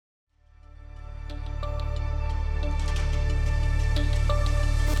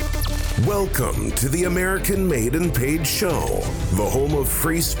Welcome to the American Made and Paid Show, the home of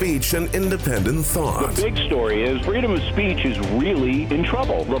free speech and independent thought. The big story is freedom of speech is really in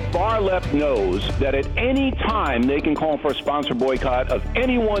trouble. The far left knows that at any time they can call for a sponsor boycott of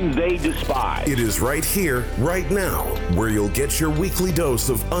anyone they despise. It is right here, right now, where you'll get your weekly dose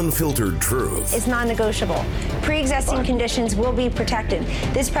of unfiltered truth. It's non-negotiable. Pre-existing conditions will be protected.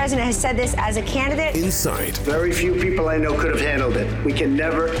 This president has said this as a candidate. Insight. Very few people I know could have handled it. We can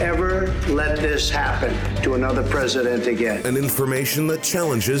never, ever let this happen to another president again. And information that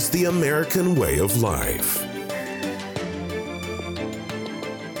challenges the American way of life.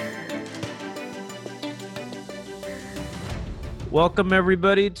 Welcome,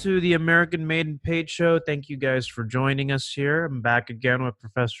 everybody, to the American Made and Paid Show. Thank you guys for joining us here. I'm back again with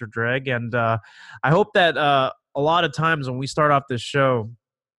Professor Dreg, and I hope that a lot of times when we start off this show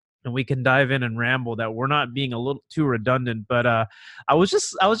and we can dive in and ramble, that we're not being a little too redundant. But I was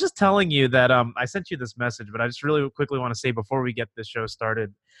just telling you that I sent you this message, but I just really quickly want to say before we get this show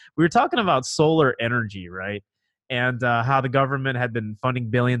started, we were talking about solar energy, right? And how the government had been funding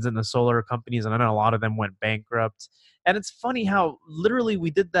billions in the solar companies, and I know a lot of them went bankrupt. And it's funny how literally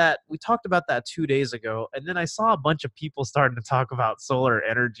we talked about that 2 days ago, and then I saw a bunch of people starting to talk about solar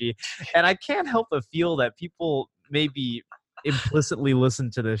energy, and I can't help but feel that people maybe implicitly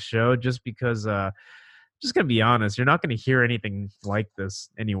listen to this show just because, just gonna be honest, you're not gonna hear anything like this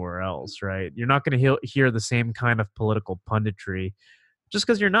anywhere else, right? You're not gonna hear the same kind of political punditry just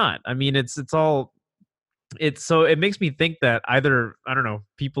because you're not. I mean, so it makes me think that either, I don't know,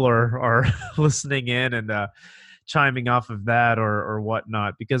 people are listening in and chiming off of that or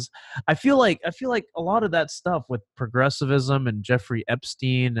whatnot, because I feel like a lot of that stuff with progressivism and Jeffrey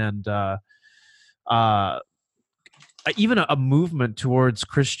Epstein and even a movement towards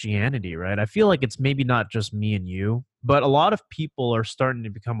Christianity, right? I feel like it's maybe not just me and you, but a lot of people are starting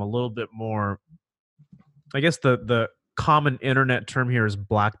to become a little bit more, I guess the common internet term here is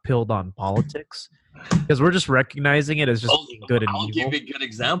black-pilled on politics, because we're just recognizing it as just being good and evil. I'll give you a good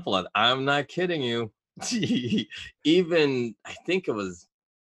example of it. I'm not kidding you. Even, I think it was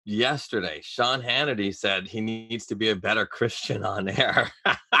yesterday, Sean Hannity said he needs to be a better Christian on air.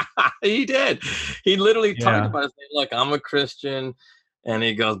 He did. He literally talked about it, saying, look, I'm a Christian, and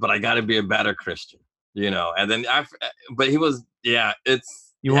he goes, but I got to be a better Christian, and then but he was,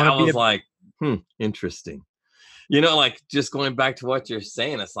 like, interesting. Like, just going back to what you're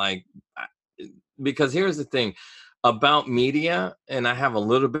saying, it's like, because here's the thing about media, and I have a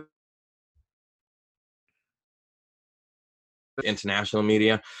little bit international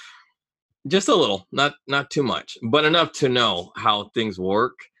media, just a little, not too much, but enough to know how things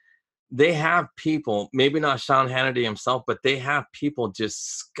work. They have people, maybe not Sean Hannity himself, but they have people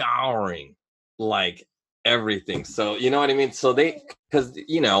just scouring like everything. So you know what I mean? So because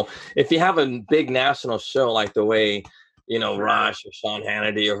if you have a big national show like the way Rush or Sean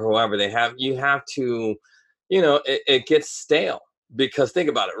Hannity or whoever they have, you have to, it gets stale. Because think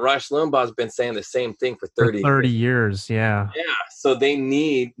about it, Rush Limbaugh's been saying the same thing for 30 years. Yeah. So they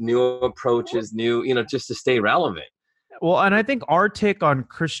need new approaches, just to stay relevant. Well, and I think our take on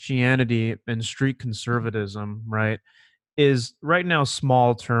Christianity and street conservatism, right, is right now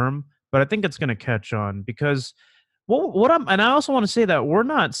small term, but I think it's going to catch on, because and I also want to say that we're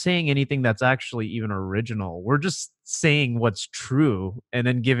not saying anything that's actually even original. We're just saying what's true and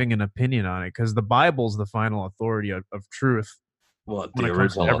then giving an opinion on it, because the Bible's the final authority of truth. Well, the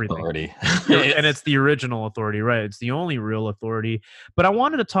original authority. And it's the original authority, right? It's the only real authority. But I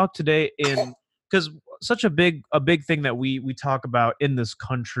wanted to talk today because such a big thing that we talk about in this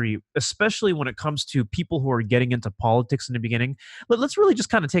country, especially when it comes to people who are getting into politics in the beginning. Let's really just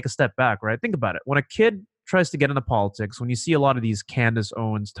kind of take a step back, right? Think about it. When a kid tries to get into politics, when you see a lot of these Candace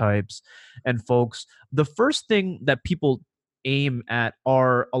Owens types and folks, the first thing that people aim at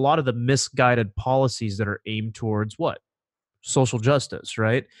are a lot of the misguided policies that are aimed towards what? Social justice,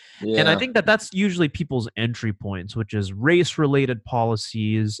 right? Yeah. And I think that's usually people's entry points, which is race-related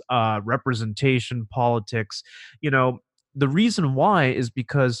policies, representation politics. The reason why is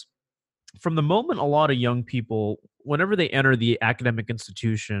because from the moment a lot of young people, whenever they enter the academic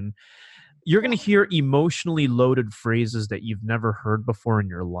institution, you're going to hear emotionally loaded phrases that you've never heard before in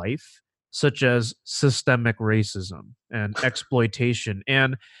your life, such as systemic racism and exploitation.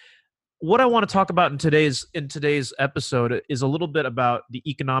 And what I want to talk about in today's episode is a little bit about the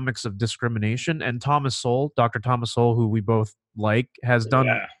economics of discrimination. And Dr. Thomas Sowell, who we both like, has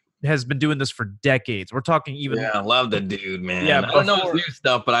been doing this for decades. We're talking even... Yeah, I love the dude, man. Yeah, I don't know his new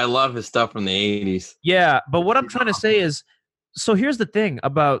stuff, but I love his stuff from the 80s. Yeah, but what I'm trying to say is, so here's the thing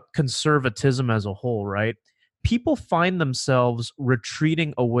about conservatism as a whole, right? people find themselves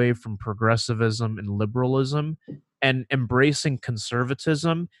retreating away from progressivism and liberalism and embracing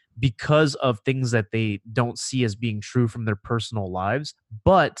conservatism because of things that they don't see as being true from their personal lives,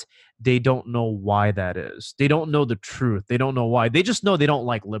 but they don't know why that is. They don't know the truth. They don't know why. They just know they don't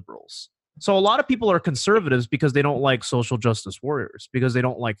like liberals. So a lot of people are conservatives because they don't like social justice warriors, because they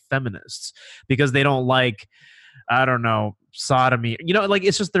don't like feminists, because they don't like, I don't know, sodomy. Like,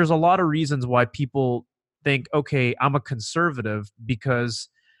 it's just, there's a lot of reasons why people think, okay, I'm a conservative because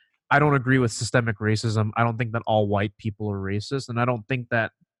I don't agree with systemic racism. I don't think that all white people are racist. And I don't think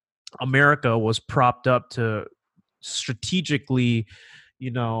that America was propped up to strategically,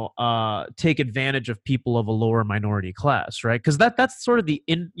 take advantage of people of a lower minority class, right? Because that's sort of you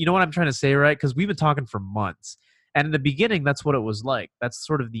know what I'm trying to say, right? Because we've been talking for months. And in the beginning, that's what it was like. That's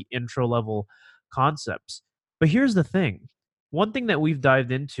sort of the intro level concepts. But here's the thing. One thing that we've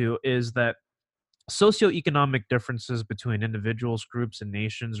dived into is that socioeconomic differences between individuals, groups, and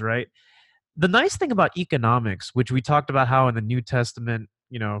nations, right? The nice thing about economics, which we talked about how in the New Testament,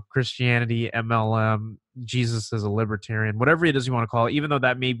 Christianity, MLM, Jesus is a libertarian, whatever it is you want to call it, even though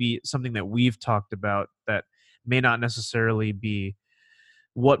that may be something that we've talked about that may not necessarily be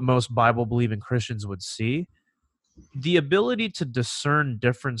what most Bible-believing Christians would see, the ability to discern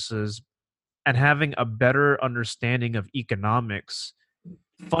differences and having a better understanding of economics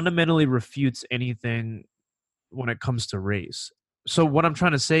fundamentally refutes anything when it comes to race. So what I'm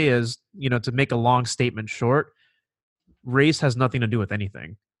trying to say is, to make a long statement short, race has nothing to do with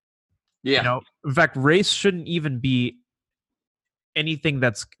anything. Yeah. In fact, race shouldn't even be anything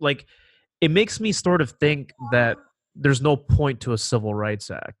that's like, it makes me sort of think that there's no point to a Civil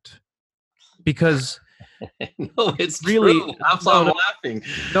Rights Act because no, it's really true. I'm laughing.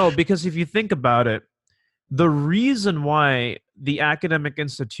 No, because if you think about it, the reason why the academic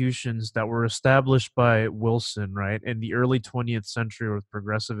institutions that were established by Wilson, right, in the early 20th century with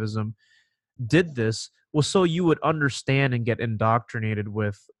progressivism did this was so you would understand and get indoctrinated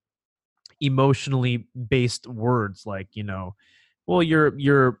with emotionally based words like, well,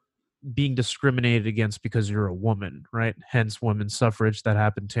 you're being discriminated against because you're a woman, right? Hence women's suffrage that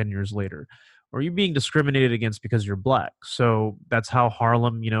happened 10 years later. Or you're being discriminated against because you're black. So that's how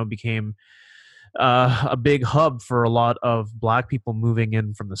Harlem, became a big hub for a lot of black people moving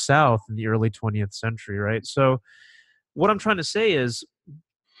in from the South in the early 20th century, right? So what I'm trying to say is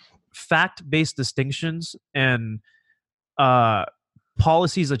fact-based distinctions and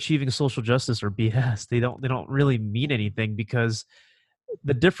policies achieving social justice are BS. They don't really mean anything because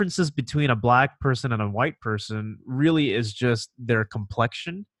the differences between a black person and a white person really is just their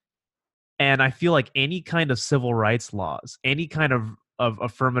complexion. And I feel like any kind of civil rights laws, any kind of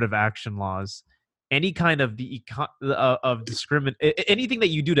affirmative action laws, any kind of anything that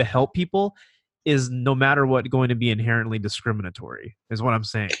you do to help people is no matter what going to be inherently discriminatory is what I'm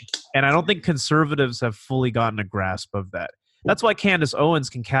saying. And I don't think conservatives have fully gotten a grasp of that. That's why Candace Owens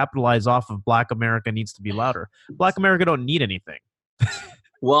can capitalize off of Black America needs to be louder. Black America don't need anything.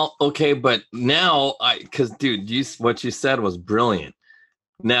 Well, okay, but now because dude, what you said was brilliant.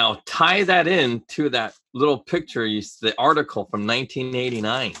 Now tie that in to that little picture, the article from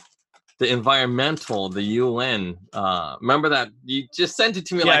 1989. The environmental, the UN. Remember that? You just sent it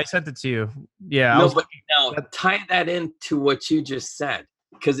to me. Yeah, I sent it to you. Yeah. No, but now tie that into what you just said,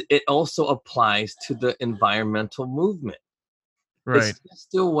 because it also applies to the environmental movement. Right. It's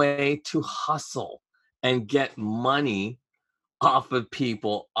just a way to hustle and get money off of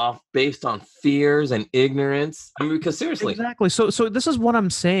people, based on fears and ignorance. I mean, because seriously. Exactly. So this is what I'm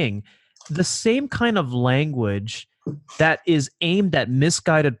saying. The same kind of language that is aimed at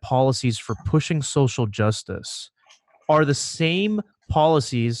misguided policies for pushing social justice are the same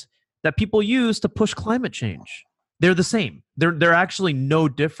policies that people use to push climate change. They're the same. They're actually no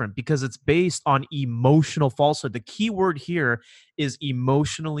different because it's based on emotional falsehood. The key word here is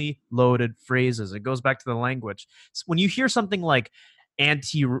emotionally loaded phrases. It goes back to the language. So when you hear something like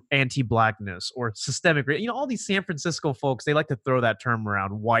anti-blackness or systemic, all these San Francisco folks, they like to throw that term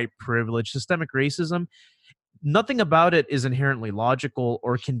around, white privilege, systemic racism. Nothing about it is inherently logical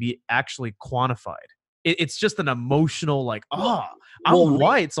or can be actually quantified. It's just an emotional, like, I'm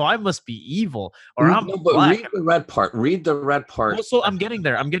white, so I must be evil, or I'm black. Read the red part. Read the red part. Well, so I'm getting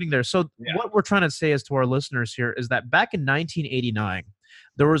there. So what we're trying to say is to our listeners here is that back in 1989,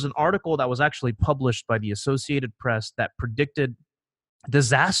 there was an article that was actually published by the Associated Press that predicted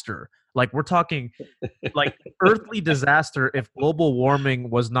disaster. Like, we're talking like earthly disaster if global warming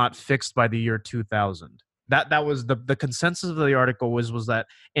was not fixed by the year 2000. That was the consensus of the article was that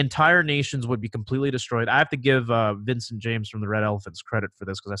entire nations would be completely destroyed. I have to give Vincent James from the Red Elephants credit for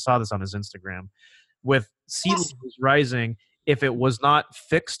this because I saw this on his Instagram. with sea levels rising if it was not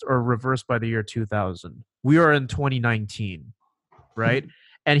fixed or reversed by the year 2000. We are in 2019, right?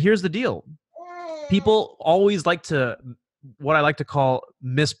 And here's the deal. People always like to, what I like to call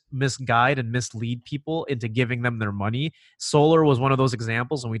misguide and mislead people into giving them their money. Solar was one of those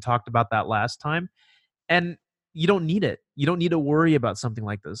examples, and we talked about that last time. And you don't need it. You don't need to worry about something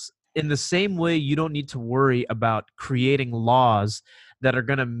like this. In the same way, you don't need to worry about creating laws that are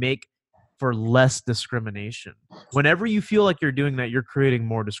going to make for less discrimination. Whenever you feel like you're doing that, you're creating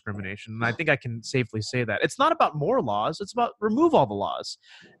more discrimination. And I think I can safely say that. It's not about more laws. It's about remove all the laws.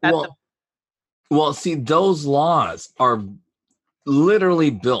 Well, see, those laws are literally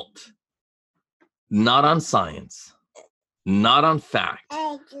built not on science, not on fact,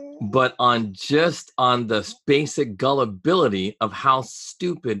 but on the basic gullibility of how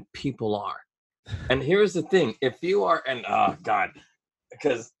stupid people are. And here's the thing. If you are, and oh God,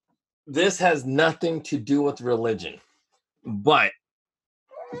 because this has nothing to do with religion, but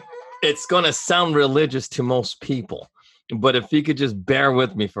it's going to sound religious to most people. But if you could just bear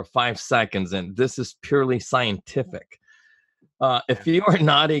with me for 5 seconds, and this is purely scientific. If you are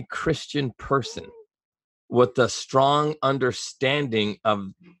not a Christian person with a strong understanding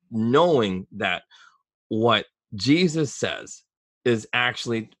of knowing that what Jesus says is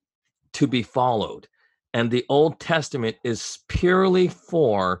actually to be followed, and the Old Testament is purely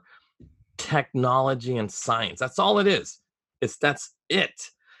for technology and science. That's all it is. That's it.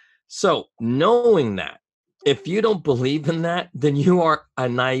 So knowing that, if you don't believe in that, then you are a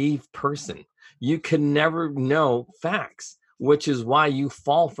naive person. You can never know facts, which is why you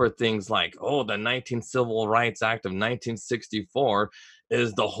fall for things like, oh, the 19th Civil Rights Act of 1964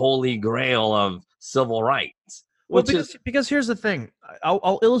 is the holy grail of civil rights. Well, because here's the thing.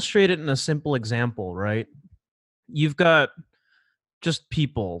 I'll illustrate it in a simple example, right? You've got just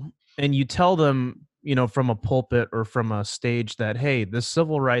people, and you tell them, from a pulpit or from a stage that, hey, this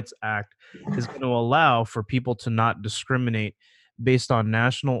Civil Rights Act is going to allow for people to not discriminate based on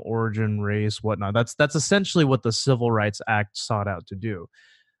national origin, race, whatnot. That's essentially what the Civil Rights Act sought out to do.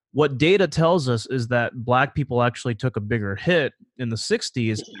 What data tells us is that Black people actually took a bigger hit in the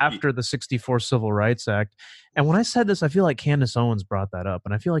 60s after the 64 Civil Rights Act. And when I said this, I feel like Candace Owens brought that up,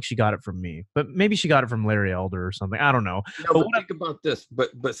 and I feel like she got it from me. But maybe she got it from Larry Elder or something. I don't know. No, but think about this.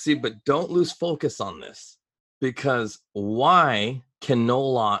 But don't lose focus on this. Because why can no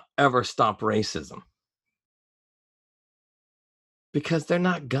law ever stop racism? Because they're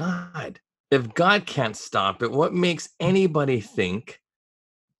not God. If God can't stop it, what makes anybody think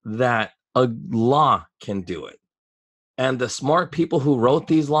that a law can do it? And the smart people who wrote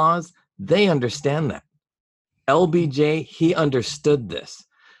these laws, they understand that. LBJ, he understood this.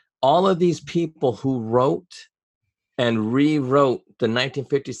 All of these people who wrote and rewrote the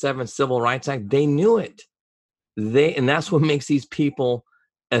 1957 Civil Rights Act, they knew it. And that's what makes these people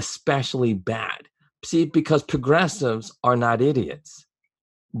especially bad. See, because progressives are not idiots.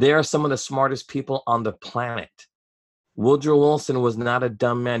 They are some of the smartest people on the planet. Woodrow Wilson was not a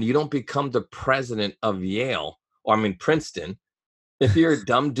dumb man. You don't become the president of Yale, Princeton, if you're a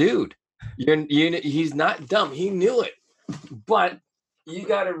dumb dude. He's not dumb. He knew it. But you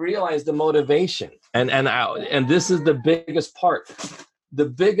got to realize the motivation. And this is the biggest part. The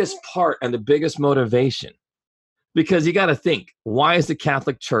biggest part and the biggest motivation. Because you got to think, why is the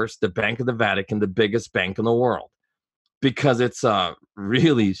Catholic Church, the Bank of the Vatican, the biggest bank in the world? Because it's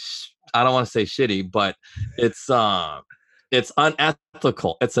really, I don't want to say shitty, but it's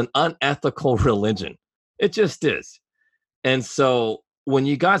unethical. It's an unethical religion. It just is. And so when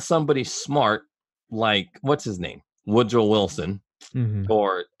you got somebody smart, like, what's his name? Woodrow Wilson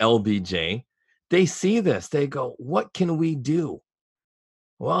or LBJ, they see this. They go, what can we do?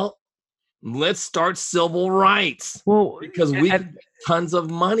 Well, let's start civil rights. Well, because we have tons of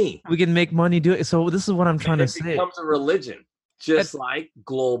money. We can make money doing it. So this is what I'm trying to say. It becomes a religion, just like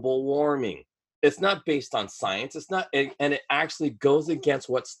global warming. It's not based on science. It's not, and it actually goes against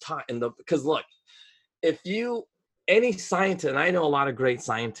what's taught in because look, any scientist, and I know a lot of great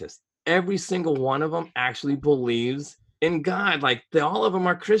scientists, every single one of them actually believes in God. Like all of them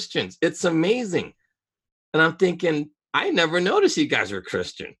are Christians. It's amazing. And I'm thinking, I never noticed you guys were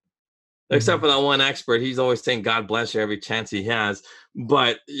Christian. Except for that one expert. He's always saying, God bless you every chance he has.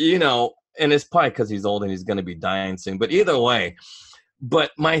 But, and it's probably because he's old and he's going to be dying soon. But either way,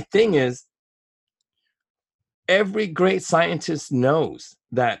 but my thing is, every great scientist knows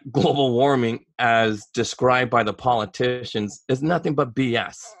that global warming, as described by the politicians, is nothing but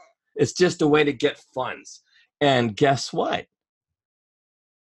BS. It's just a way to get funds. And guess what?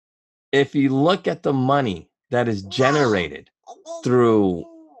 If you look at the money that is generated through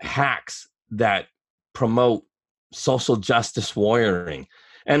hacks that promote social justice warrioring.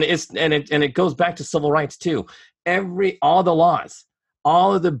 And it goes back to civil rights too. All the laws,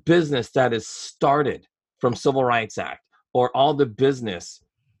 all of the business that is started from Civil Rights Act, or all the business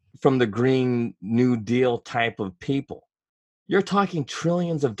from the Green New Deal type of people, you're talking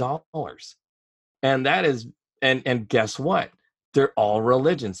trillions of dollars. And that is, and guess what? They're all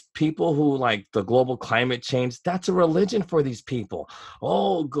religions. People who like the global climate change, that's a religion for these people.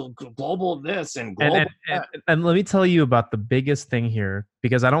 Oh, global this and global that. And let me tell you about the biggest thing here,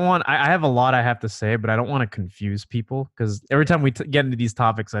 because I have a lot I have to say, but I don't want to confuse people, because every time we get into these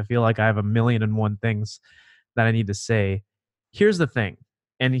topics, I feel like I have a million and one things that I need to say. Here's the thing,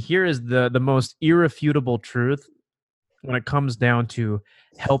 and here is the most irrefutable truth when it comes down to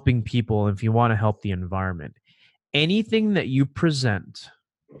helping people, if you want to help the environment. Anything that you present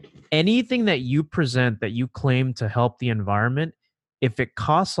that you claim to help the environment, if it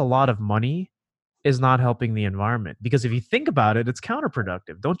costs a lot of money, is not helping the environment. Because if you think about it, it's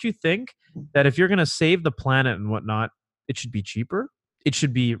counterproductive. Don't you think that if you're going to save the planet and whatnot, it should be cheaper? It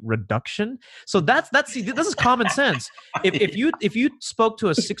should be reduction. So this is common sense. If you spoke to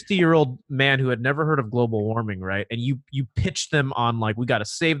a 60-year-old man who had never heard of global warming, right, and you pitched them on like, we got to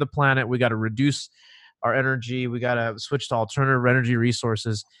save the planet, we got to reduce our energy, we got to switch to alternative energy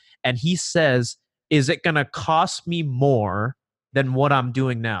resources, and he says, is it going to cost me more than what I'm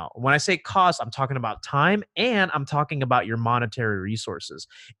doing now? When I say cost, I'm talking about time, and I'm talking about your monetary resources.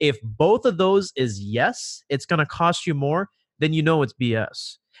 If both of those is yes, it's going to cost you more, then you know it's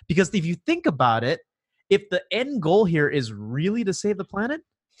BS. Because if you think about it, if the end goal here is really to save the planet,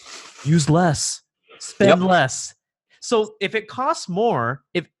 use less, spend less. So if it costs more,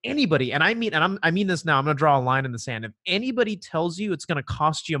 if anybody, and I mean this now, I'm going to draw a line in the sand. If anybody tells you it's going to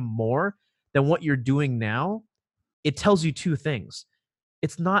cost you more than what you're doing now, it tells you two things.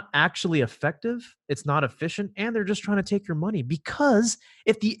 It's not actually effective, it's not efficient, and they're just trying to take your money. Because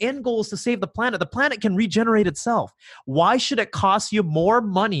if the end goal is to save the planet can regenerate itself. Why should it cost you more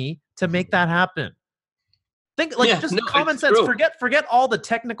money to make that happen? Think common sense. True. Forget all the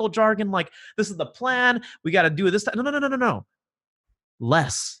technical jargon. Like, this is the plan. We got to do this. No.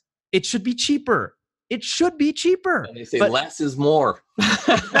 Less. It should be cheaper. It should be cheaper. And they say less is more.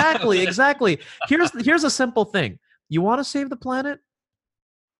 Exactly. Here's a simple thing. You want to save the planet?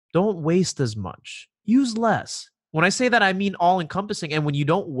 Don't waste as much. Use less. When I say that, I mean all encompassing. And when you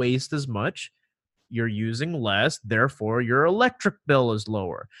don't waste as much, you're using less. Therefore, your electric bill is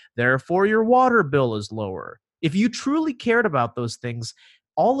lower. Therefore, your water bill is lower. If you truly cared about those things,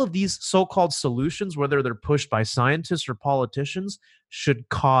 all of these so-called solutions, whether they're pushed by scientists or politicians, should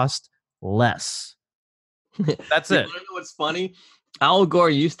cost less. That's it. You want to know what's funny? Al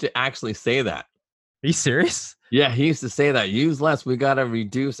Gore used to actually say that. Are you serious? Yeah, he used to say that. Use less. We got to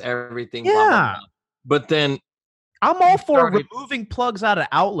reduce everything. Yeah. Blah, blah, blah. But then I'm all for removing plugs out of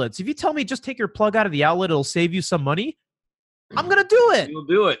outlets. If you tell me just take your plug out of the outlet, it'll save you some money, I'm going to do it. You'll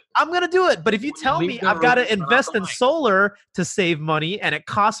do it. I'm going to do it. But if you tell me I've got to invest in solar to save money and it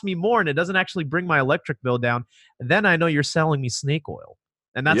costs me more and it doesn't actually bring my electric bill down, then I know you're selling me snake oil.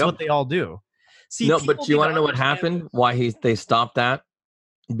 And that's what they all do. See, no, but you want to know what happened? Why they stopped that?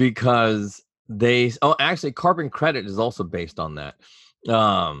 Because actually carbon credit is also based on that.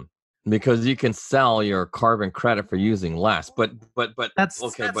 Because you can sell your carbon credit for using less. But that's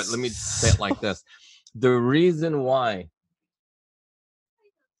okay, but let me say it like this. The reason why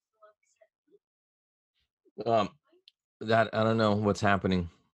that I don't know what's happening.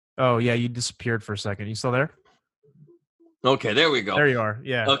 Oh yeah, you disappeared for a second. You still there? Okay, there we go. There you are.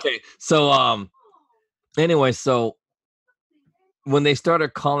 Yeah. Okay. So anyway, so when they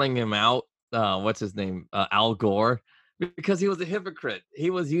started calling him out, what's his name? Al Gore, because he was a hypocrite.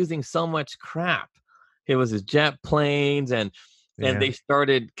 He was using so much crap. It was his jet planes and they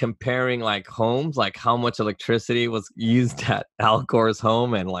started comparing like homes, like how much electricity was used at Al Gore's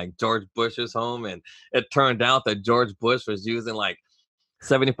home and like George Bush's home. And it turned out that George Bush was using like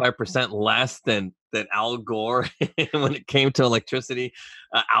 75% less than Al Gore when it came to electricity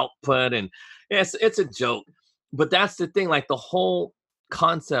output. And it's a joke. But that's the thing, like the whole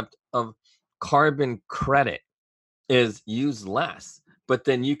concept of carbon credit is use less, but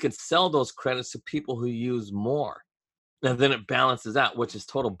then you can sell those credits to people who use more. And then it balances out, which is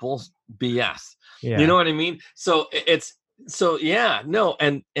total BS. Yeah. You know what I mean? So it's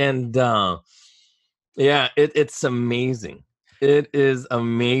amazing. It is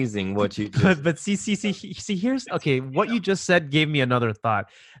amazing what you just... But see, here's what you just said gave me another thought.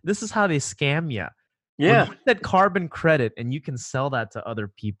 This is how they scam you. Yeah. When you said carbon credit and you can sell that to other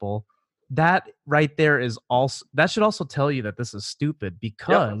people, that right there is also, that should also tell you that this is stupid,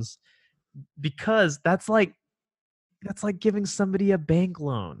 because because that's like giving somebody a bank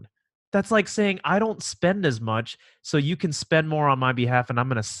loan. That's like saying, I don't spend as much, so you can spend more on my behalf and I'm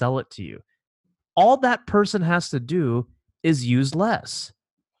going to sell it to you. All that person has to do is use less.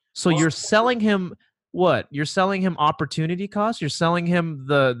 So you're selling him what? You're selling him opportunity costs. You're selling him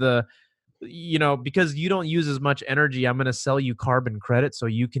the because you don't use as much energy, I'm going to sell you carbon credit so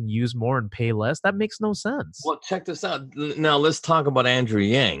you can use more and pay less. That makes no sense. Well, check this out. Now let's talk about Andrew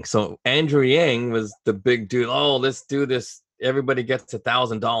Yang. So Andrew Yang was the big dude. Oh, let's do this. Everybody gets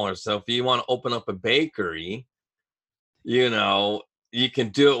 $1,000. So if you want to open up a bakery, you can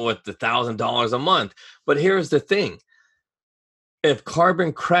do it with $1,000 a month. But here's the thing. If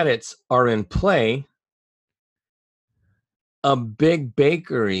carbon credits are in play, a big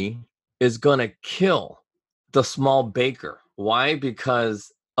bakery is going to kill the small baker. Why?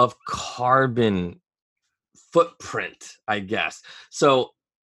 Because of carbon footprint, I guess. So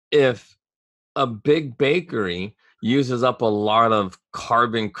if a big bakery uses up a lot of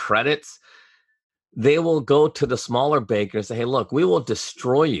carbon credits, they will go to the smaller bakers and say, hey, look, we will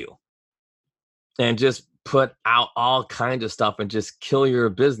destroy you and just put out all kinds of stuff and just kill your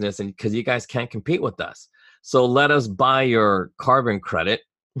business, and because you guys can't compete with us. So let us buy your carbon credit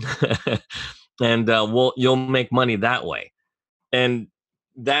and you'll make money that way. And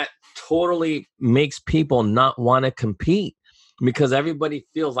that totally makes people not want to compete, because everybody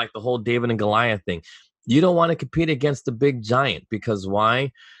feels like the whole David and Goliath thing. You don't want to compete against the big giant, because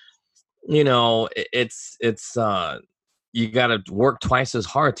why? It's you got to work twice as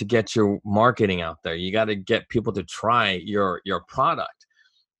hard to get your marketing out there. You got to get people to try your product.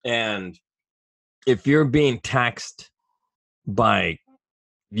 And if you're being taxed by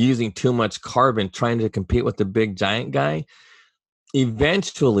using too much carbon trying to compete with the big giant guy,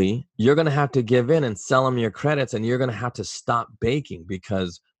 eventually you're going to have to give in and sell them your credits, and you're going to have to stop baking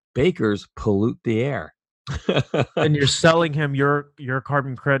because bakers pollute the air. And you're selling him your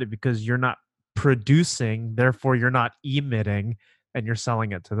carbon credit because you're not producing, therefore you're not emitting, and you're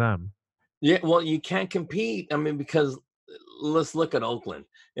selling it to them. Yeah, well, you can't compete. I mean, because let's look at Oakland.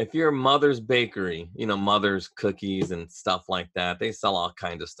 If you're Mother's Bakery, Mother's cookies and stuff like that, they sell all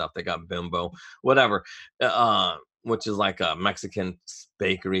kinds of stuff. They got Bimbo, whatever, which is like a Mexican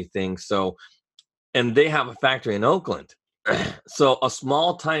bakery thing. So, and they have a factory in Oakland. So a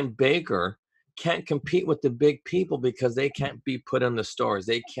small time baker can't compete with the big people because they can't be put in the stores.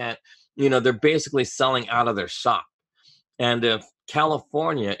 They can't, they're basically selling out of their shop. And if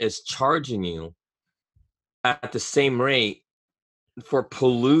California is charging you at the same rate for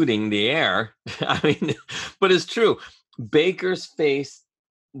polluting the air, I mean, but it's true. Bakers face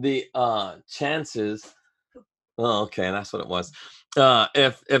the chances. Oh, okay, that's what it was.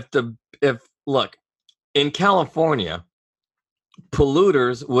 Look, in California,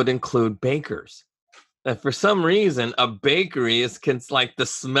 polluters would include bakers. And for some reason, a bakery is like the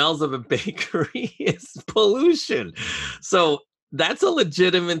smells of a bakery is pollution. So that's a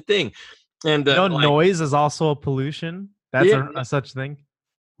legitimate thing. And noise is also a pollution. That's a such thing.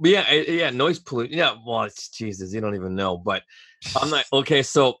 Yeah, noise pollution. Yeah, well, it's Jesus, you don't even know. But I'm not okay.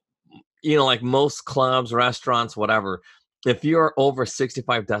 So, like most clubs, restaurants, whatever, if you're over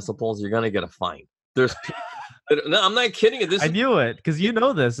 65 decibels, you're gonna get a fine. There's no, I'm not kidding you. I knew it because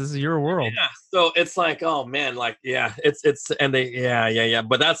this is your world. Yeah, so it's like, oh man, like it's and they yeah,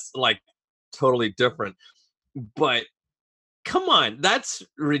 but that's like totally different. But come on, that's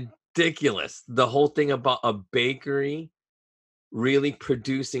ridiculous. The whole thing about a bakery really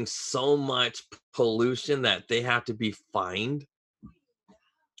producing so much pollution that they have to be fined.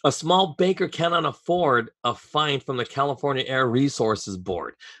 A small baker cannot afford a fine from the California Air Resources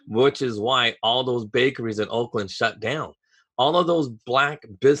Board, which is why all those bakeries in Oakland shut down. All of those black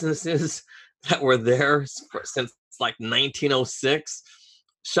businesses that were there since like 1906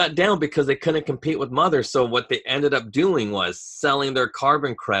 shut down because they couldn't compete with Mother. So what they ended up doing was selling their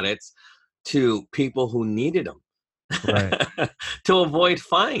carbon credits to people who needed them, right, to avoid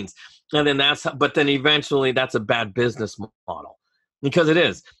fines. And then but then eventually that's a bad business model. Because it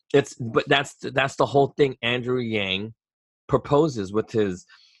is. But that's the whole thing Andrew Yang proposes with his,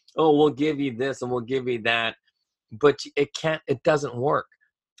 we'll give you this and we'll give you that. But it doesn't work.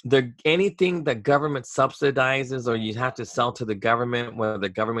 Anything that government subsidizes or you have to sell to the government, whether the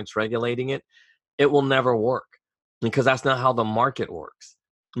government's regulating it, it will never work. Because that's not how the market works.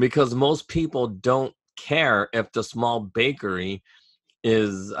 Because most people don't care if the small bakery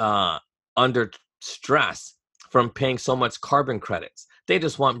is under stress from paying so much carbon credits. They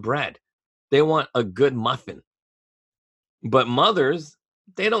just want bread. They want a good muffin. But Mothers,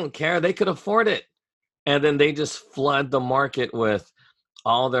 they don't care. They could afford it. And then they just flood the market with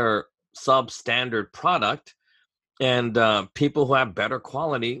all their substandard product, and people who have better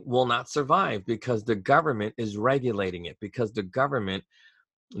quality will not survive because the government is regulating it, because the government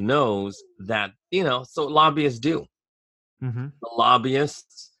knows that, so lobbyists do. Mm-hmm. The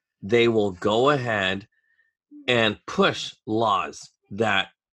lobbyists, they will go ahead and push laws that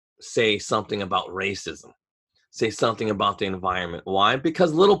say something about racism, say something about the environment. Why?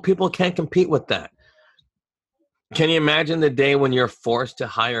 Because little people can't compete with that. Can you imagine the day when you're forced to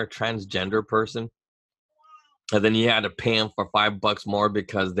hire a transgender person and then you had to pay them for $5 more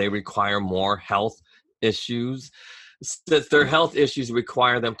because they require more health issues? Their health issues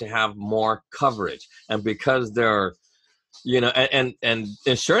require them to have more coverage. And because they're, and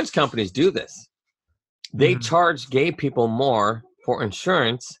insurance companies do this. They charge gay people more for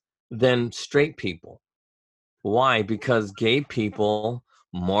insurance than straight people. Why? Because gay people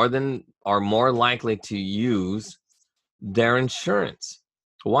are more likely to use their insurance.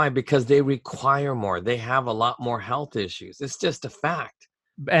 Why? Because they require more. They have a lot more health issues. It's just a fact.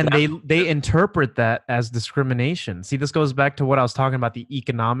 And they interpret that as discrimination. See, this goes back to what I was talking about, the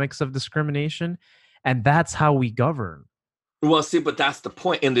economics of discrimination, and that's how we govern. Well, see, but that's the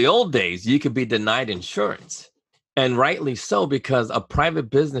point. In the old days, you could be denied insurance, and rightly so, because a private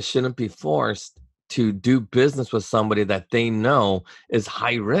business shouldn't be forced to do business with somebody that they know is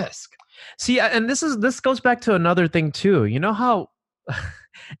high risk. See, and this goes back to another thing too. You know how,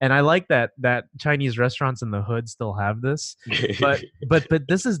 and I like that Chinese restaurants in the hood still have this, but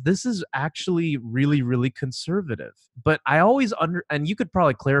this is actually really, really conservative. But I always and you could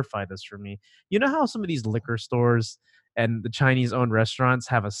probably clarify this for me. You know how some of these liquor stores and the Chinese-owned restaurants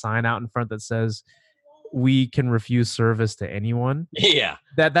have a sign out in front that says, "We can refuse service to anyone." Yeah.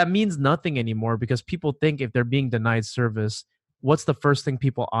 That means nothing anymore because people think if they're being denied service, what's the first thing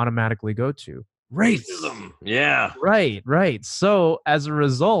people automatically go to? Racism. Yeah. Right. So as a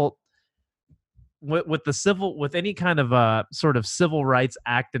result, with any kind of sort of civil rights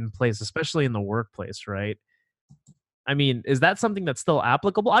act in place, especially in the workplace, right? I mean, is that something that's still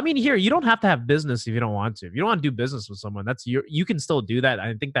applicable? I mean, here, you don't have to have business if you don't want to. If you don't want to do business with someone, you can still do that.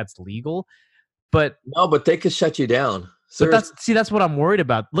 I think that's legal. But no, but they could shut you down. But that's what I'm worried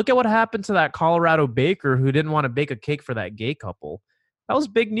about. Look at what happened to that Colorado baker who didn't want to bake a cake for that gay couple. That was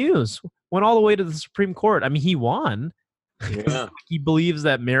big news. Went all the way to the Supreme Court. I mean, he won. Yeah. He believes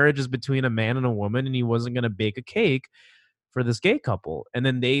that marriage is between a man and a woman, and he wasn't going to bake a cake for this gay couple. And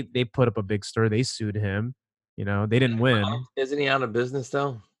then they put up a big stir. They sued him. They didn't win. Isn't he out of business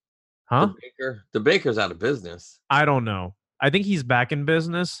though? Huh? The baker's out of business. I don't know. I think he's back in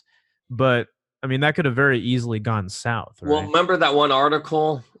business, but I mean, that could have very easily gone south. Right? Well, remember that one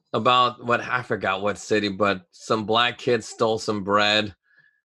article about I forgot what city, but some black kids stole some bread,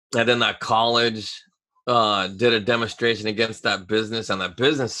 and then that college did a demonstration against that business, and that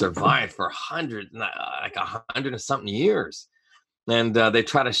business survived for 100 and something years. And they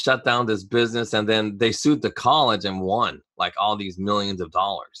tried to shut down this business, and then they sued the college and won like all these millions of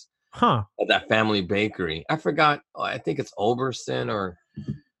dollars. Huh? At that family bakery. I forgot. I think it's Oberson or.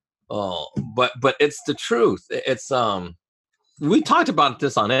 Oh, but it's the truth. It's we talked about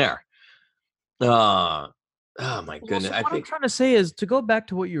this on air. Oh my goodness! So what I'm trying to say is to go back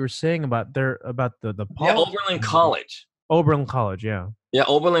to what you were saying about the Oberlin College. Oberlin College, yeah. Yeah,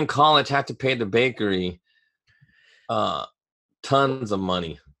 Oberlin College had to pay the bakery tons of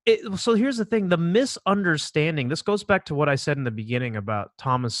money. So here's the thing: the misunderstanding. This goes back to what I said in the beginning about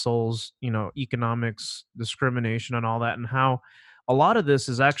Thomas Sowell's, economics, discrimination, and all that, and how a lot of this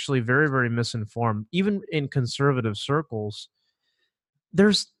is actually very, very misinformed. Even in conservative circles,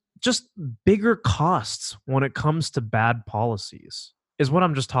 there's just bigger costs when it comes to bad policies, is what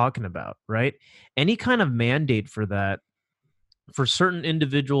I'm just talking about, right? Any kind of mandate for that, for certain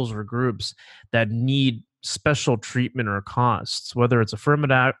individuals or groups that need special treatment or costs, whether it's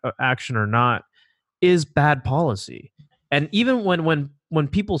affirmative action or not, is bad policy. And even when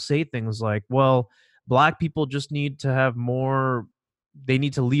people say things like, well, black people just need to have more, they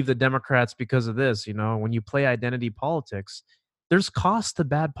need to leave the Democrats because of this, when you play identity politics, there's cost to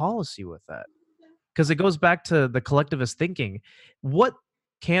bad policy with that. Because it goes back to the collectivist thinking. What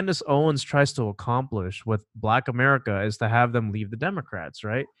Candace Owens tries to accomplish with Black America is to have them leave the Democrats,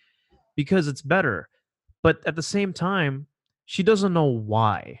 right? Because it's better. But at the same time, she doesn't know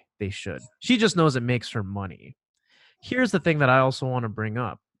why they should. She just knows it makes her money. Here's the thing that I also want to bring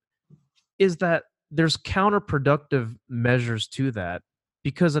up, is that there's counterproductive measures to that,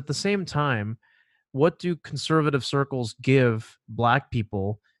 because at the same time, what do conservative circles give black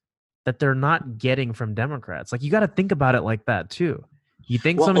people that they're not getting from Democrats? Like, you got to think about it like that too. You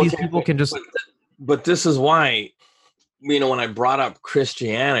think some of these people can just... But this is why, when I brought up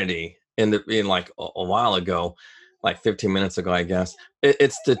Christianity, in like a while ago, like 15 minutes ago, I guess.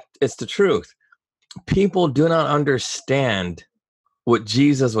 It's the truth. People do not understand what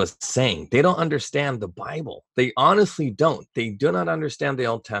Jesus was saying. They don't understand the Bible. They honestly don't. They do not understand the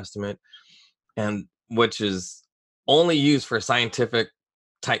Old Testament, and which is only used for scientific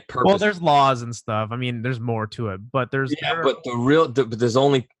type purpose. Well, there's laws and stuff. I mean, there's more to it, but there's but there's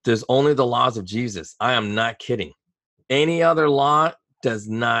only the laws of Jesus. I am not kidding. Any other law does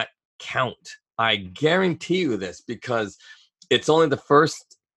not count. I guarantee you this, because it's only the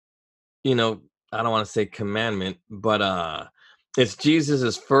first, I don't want to say commandment, but it's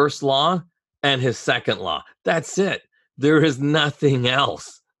Jesus's first law and his second law. That's it. There is nothing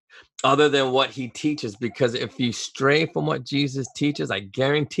else other than what he teaches, because if you stray from what Jesus teaches, I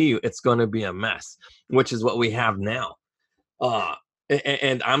guarantee you it's going to be a mess, which is what we have now.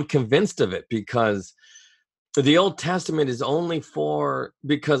 And I'm convinced of it, because the Old Testament is only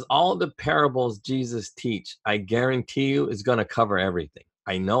because all the parables Jesus teach, I guarantee you, is going to cover everything.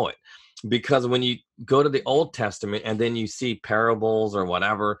 I know it. Because when you go to the Old Testament and then you see parables or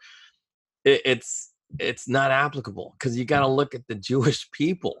whatever, it's not applicable, because you got to look at the Jewish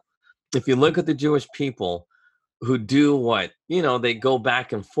people. If you look at the Jewish people who do what, they go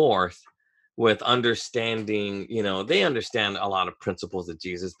back and forth with understanding, they understand a lot of principles of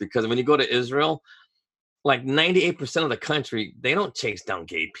Jesus, because when you go to Israel, like 98% of the country, they don't chase down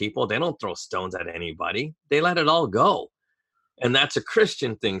gay people. They don't throw stones at anybody. They let it all go. And that's a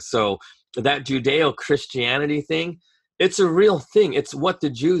Christian thing. So that Judeo-Christianity thing, it's a real thing. It's what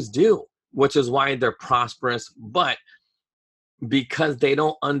the Jews do, which is why they're prosperous. But because they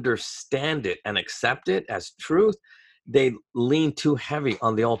don't understand it and accept it as truth, they lean too heavy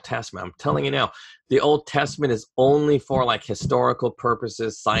on the Old Testament. I'm telling you now, the Old Testament is only for like historical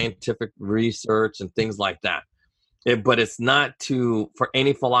purposes, scientific research, and things like that. But it's not for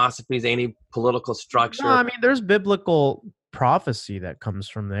any philosophies, any political structure. No, I mean, there's biblical prophecy that comes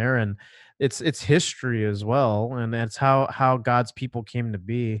from there, and it's history as well, and that's how God's people came to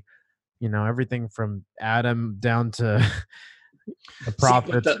be. Everything from Adam down to the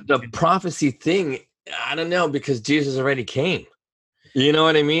prophets. The prophecy thing, I don't know, because Jesus already came. You know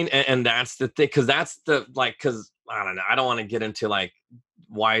what I mean? And that's the thing, because that's because I don't know. I don't want to get into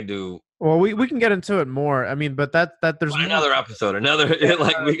why do. Well, we can get into it more. I mean, but that there's another episode,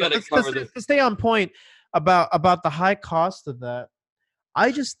 we got to cover this. To stay on point about the high cost of that.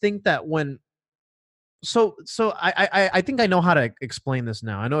 I just think that so I think I know how to explain this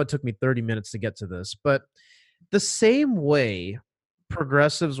now. I know it took me 30 minutes to get to this, but the same way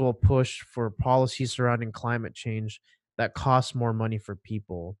progressives will push for policy surrounding climate change that costs more money for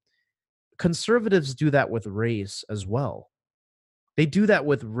people, conservatives do that with race as well. They do that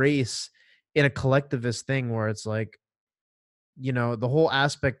with race in a collectivist thing where it's like, the whole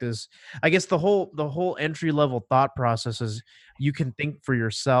aspect is, I guess the whole entry level thought process is you can think for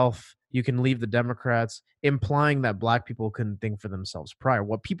yourself, you can leave the Democrats, implying that black people couldn't think for themselves prior.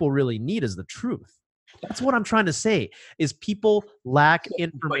 What people really need is the truth. That's what I'm trying to say, is people lack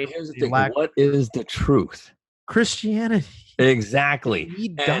information. But here's the thing. What is the truth? Christianity. Exactly. They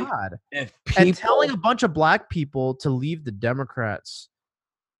need God. And telling a bunch of black people to leave the Democrats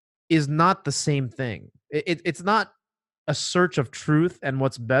is not the same thing. It's not a search of truth and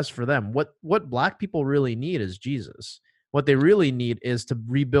what's best for them. What black people really need is Jesus. What they really need is to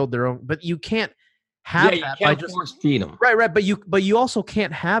rebuild their own. But you can't have that by just force feed them. Right. But you also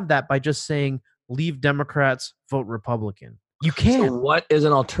can't have that by just saying leave Democrats, vote Republican. You can't. So what is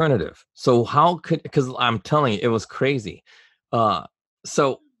an alternative? So because I'm telling you, it was crazy.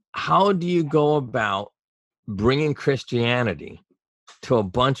 So how do you go about bringing Christianity to a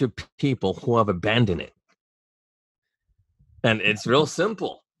bunch of people who have abandoned it? And it's real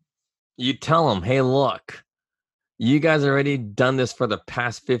simple. You tell them, hey, look, you guys already done this for the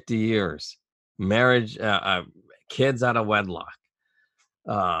past 50 years. Marriage, kids out of wedlock,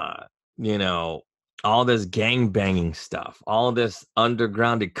 all this gang banging stuff, all this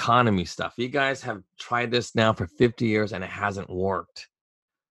underground economy stuff. You guys have tried this now for 50 years and it hasn't worked.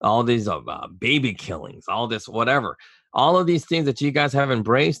 All these baby killings, all this, whatever. All of these things that you guys have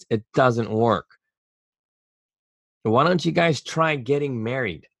embraced, it doesn't work. Why don't you guys try getting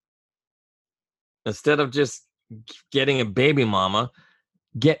married? Instead of just getting a baby mama,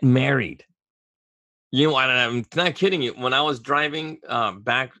 get married. I'm not kidding you. When I was driving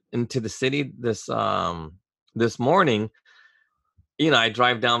back into the city this morning, I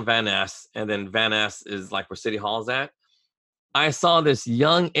drive down Van Ness, and then Van Ness is like where City Hall is at. I saw this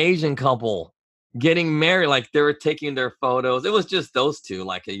young Asian couple getting married. Like they were taking their photos. It was just those two,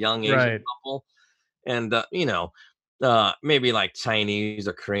 like a young Asian couple. And, maybe like Chinese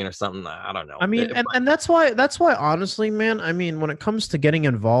or Korean or something. I don't know. I mean, and that's why honestly, man, I mean, when it comes to getting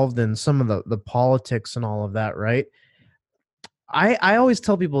involved in some of the politics and all of that, right? I always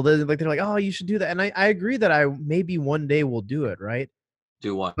tell people that, like, they're like, oh, you should do that. And I agree that I maybe one day will do it, right?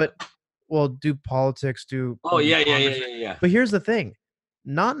 Do what? But well, do politics, do oh yeah. But here's the thing.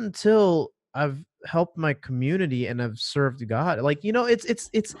 Not until I've helped my community and I've served God. Like, you know, it's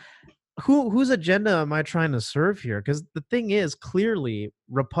whose agenda am I trying to serve here? Because the thing is, clearly,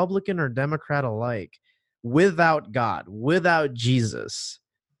 Republican or Democrat alike, without God, without Jesus,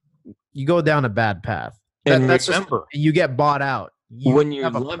 you go down a bad path. And That's remember, you get bought out. when you're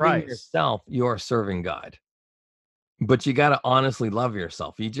loving yourself, you're serving God. But you got to honestly love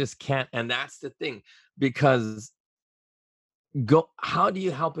yourself. You just can't. And that's the thing, because how do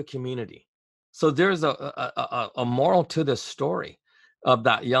you help a community? So there's a moral to this story of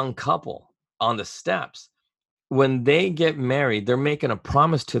that young couple on the steps. When they get married, they're making a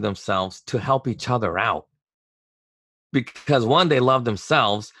promise to themselves to help each other out. Because one, they love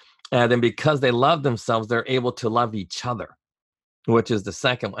themselves. And then because they love themselves, they're able to love each other, which is the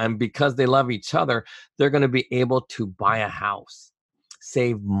second one. And because they love each other, they're going to be able to buy a house,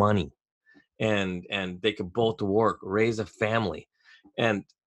 save money, and they could both work, raise a family. And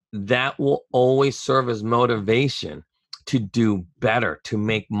that will always serve as motivation to do better, to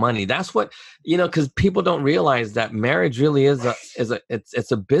make money. That's what, you know, because people don't realize that marriage really is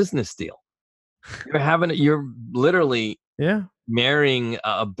a business deal. You're literally marrying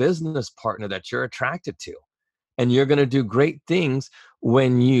a business partner that you're attracted to. And you're going to do great things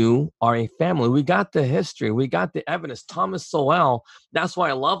when you are a family. We got the history. We got the evidence. Thomas Sowell, that's why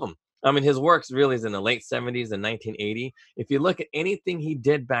I love him. I mean, his works really is in the late 70s and 1980. If you look at anything he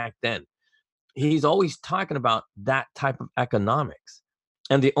did back then, he's always talking about that type of economics.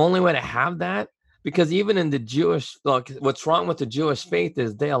 And the only way to have that, because even in the Jewish, what's wrong with the Jewish faith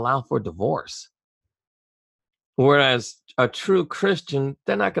is they allow for divorce. Whereas a true Christian,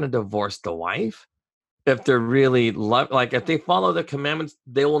 they're not going to divorce the wife. If they're really if they follow the commandments,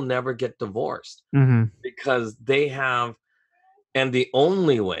 they will never get divorced, because they have, and the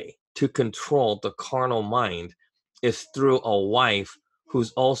only way to control the carnal mind is through a wife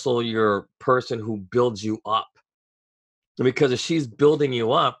who's also your person who builds you up. Because if she's building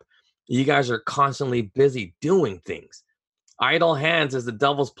you up, you guys are constantly busy doing things. Idle hands is the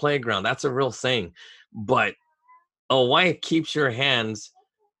devil's playground. That's a real saying. But a wife keeps your hands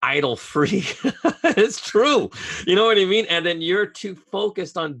idle free. It's true. You know what I mean? And then you're too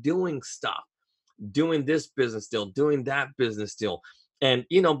focused on doing stuff, doing this business deal, doing that business deal. And,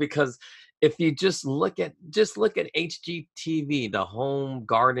 you know, because if you just look at HGTV, the home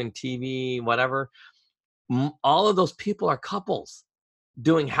garden TV, whatever, all of those people are couples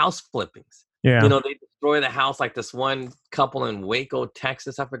doing house flippings. Yeah. You know, they destroy the house, like this one couple in Waco,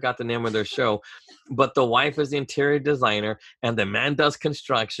 Texas. I forgot the name of their show, but the wife is the interior designer and the man does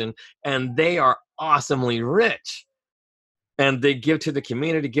construction, and they are awesomely rich. And they give to the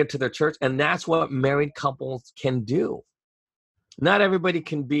community, give to their church, and that's what married couples can do. Not everybody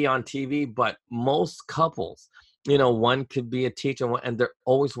can be on TV, but most couples, you know, one could be a teacher, and they're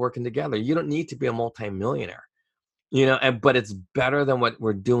always working together. You don't need to be a multimillionaire. You know, but it's better than what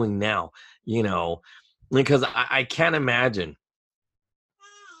we're doing now, you know, because I can't imagine,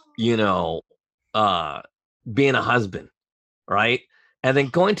 you know, being a husband, right? And then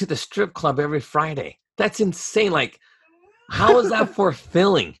going to the strip club every Friday. That's insane. Like, how is that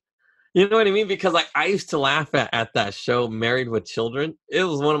fulfilling? You know what I mean? Because like I used to laugh at that show, Married with Children. It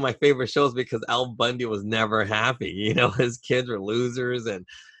was one of my favorite shows because Al Bundy was never happy. You know, his kids were losers and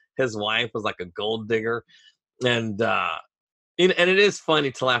his wife was like a gold digger. And it is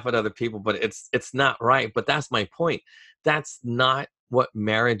funny to laugh at other people, but it's not right. But that's my point. That's not what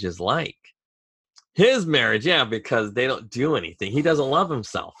marriage is like. His marriage, yeah, because they don't do anything. He doesn't love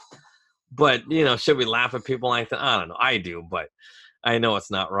himself. But, you know, should we laugh at people like that? I don't know. I do, but I know it's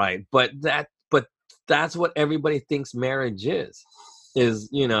not right. But that's what everybody thinks marriage is,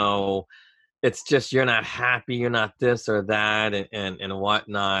 you know, it's just you're not happy, you're not this or that and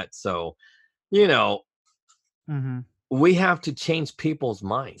whatnot. So, you know, we have to change people's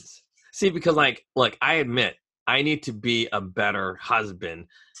minds. See, because like I admit, I need to be a better husband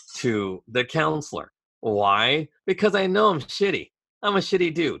to the counselor. Why? Because I know I'm shitty. I'm a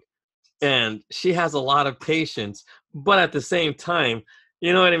shitty dude. And she has a lot of patience, but at the same time,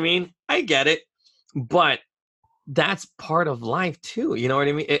 you know what I mean? I get it, but that's part of life too. You know what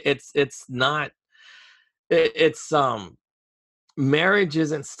I mean? Marriage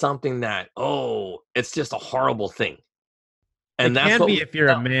isn't something that, it's just a horrible thing. And it that's can what be we if you're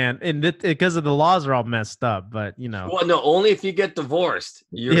a man, and because of the laws are all messed up. But Well, no, only if you get divorced,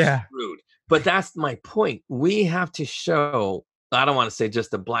 you're screwed. But that's my point. We have to show, I don't want to say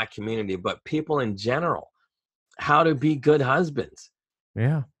just the Black community, but people in general, how to be good husbands.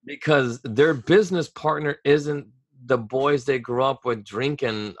 Yeah. Because their business partner isn't the boys they grew up with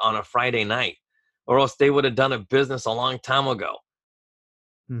drinking on a Friday night, or else they would have done a business a long time ago.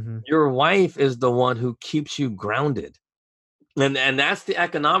 Mm-hmm. Your wife is the one who keeps you grounded. And that's the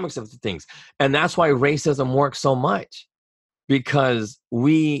economics of the things. And that's why racism works so much, because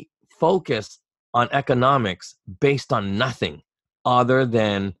we focus on economics based on nothing other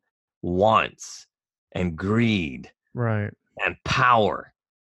than wants and greed, Right, and power,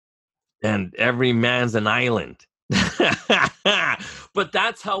 and every man's an island. But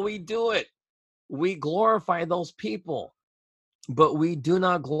that's how we do it. We glorify those people, but we do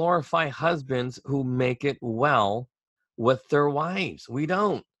not glorify husbands who make it well with their wives. We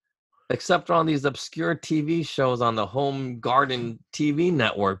don't, except on these obscure TV shows on the Home Garden TV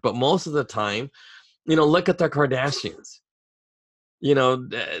network. But most of the time, look at the Kardashians.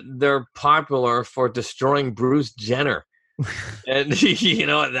 They're popular for destroying Bruce Jenner. And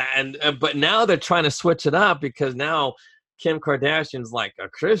but now they're trying to switch it up, because now Kim Kardashian's like a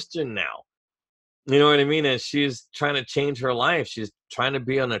Christian now. You know what I mean? And she's trying to change her life. She's trying to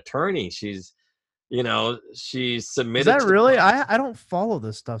be an attorney. She's submitted. Is that really? I don't follow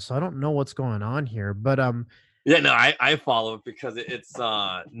this stuff, so I don't know what's going on here. But yeah, no, I follow it because it's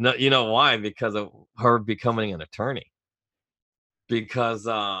no, you know why? Because of her becoming an attorney. Because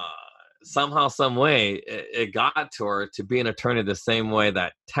somehow, some way, it got to her to be an attorney the same way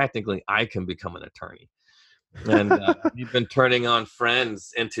that technically I can become an attorney. And we've been turning on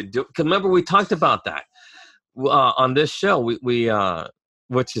friends into because remember we talked about that on this show. We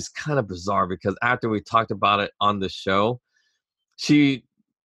which is kind of bizarre, because after we talked about it on the show, she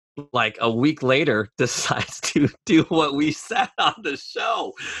like a week later decides to do what we said on the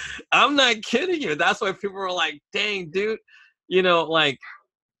show. I'm not kidding you. That's why people were like, "Dang, dude, like."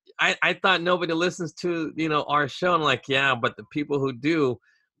 I thought nobody listens to, our show. And like, yeah, but the people who do,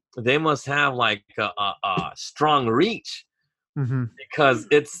 they must have like a strong reach. mm-hmm. Because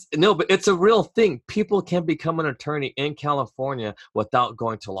but it's a real thing. People can become an attorney in California without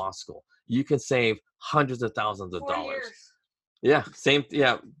going to law school. You can save hundreds of thousands of dollars. Yeah.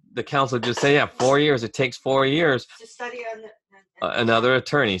 The council just say, 4 years. It takes 4 years to study another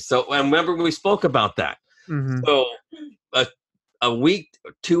attorney. So, and remember we spoke about that. Mm-hmm. So a week,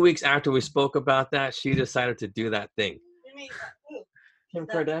 2 weeks after we spoke about that, she decided to do that thing. Kim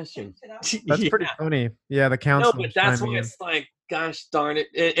Kardashian. That's pretty funny. Yeah, the council. No, but that's why it's like, gosh darn it.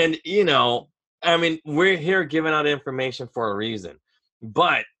 And I mean, we're here giving out information for a reason.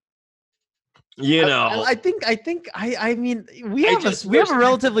 But I mean, we have a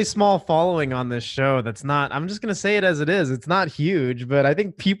relatively small following on this show. That's not. I'm just gonna say it as it is. It's not huge, but I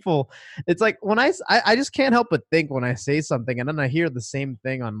think people. It's like when I just can't help but think when I say something, and then I hear the same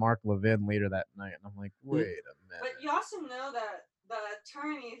thing on Mark Levin later that night, and I'm like, wait a minute. But you also know that the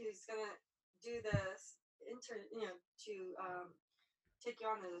attorney who's gonna do this to take you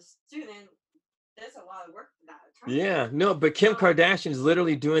on as a student. There's a lot of work for that attorney. Yeah, no, but Kim Kardashian is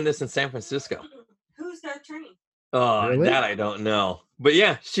literally doing this in San Francisco. Who's the attorney? Oh, really? That I don't know. But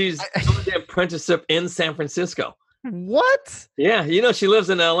yeah, she's doing the apprenticeship in San Francisco. What? Yeah, she lives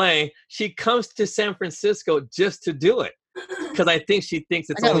in LA. She comes to San Francisco just to do it. Because I think she thinks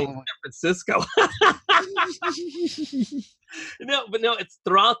it's only in San Francisco. No, it's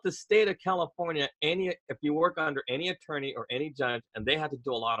throughout the state of California. If you work under any attorney or any judge, and they have to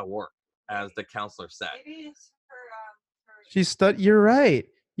do a lot of work, as the counselor said. Maybe it's You're right.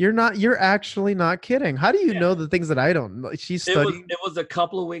 You're actually not kidding. How do you know the things that I don't know? She's studying. It was a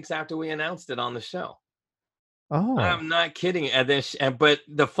couple of weeks after we announced it on the show. Oh, I'm not kidding. And then, but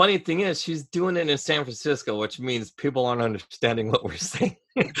the funny thing is, she's doing it in San Francisco, which means people aren't understanding what we're saying.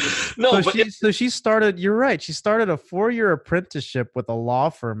 So she started. You're right. She started a 4-year apprenticeship with a law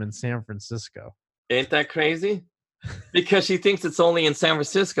firm in San Francisco. Ain't that crazy? Because she thinks it's only in San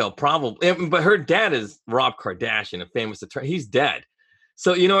Francisco, probably. But her dad is Rob Kardashian, a famous attorney. He's dead.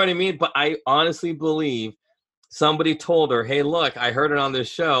 So you know what I mean? But I honestly believe somebody told her, hey, look, I heard it on this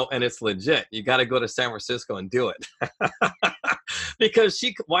show and it's legit. You got to go to San Francisco and do it. Because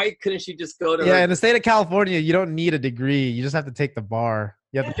why couldn't she just go to in the state of California, you don't need a degree. You just have to take the bar.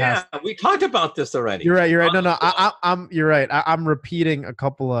 You have to pass. Yeah, we talked about this already. You're right. No, you're right. I'm repeating a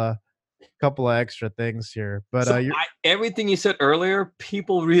couple of extra things here. But everything you said earlier,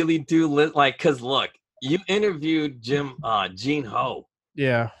 people really do because look, you interviewed Gene Ho.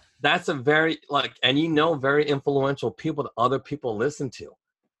 Yeah. that's a very and very influential people that other people listen to.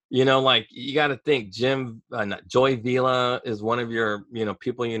 You know, like you got to think Joey Vila is one of your,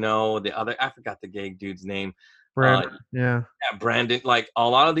 people, the other, I forgot the gay dude's name. Brandon, yeah, Brandon, like a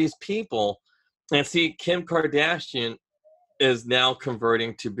lot of these people. And see, Kim Kardashian is now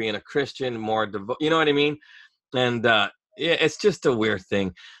converting to being a Christian, more devout, you know what I mean? And it's just a weird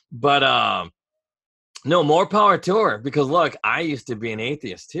thing. But no, more power to her, because look, I used to be an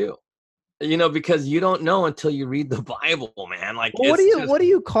atheist too. Because you don't know until you read the Bible, man. Like, well, what do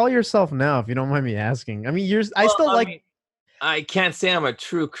you call yourself now, if you don't mind me asking? I mean, I can't say I'm a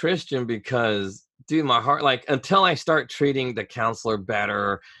true Christian because, dude, my heart, like, until I start treating the counselor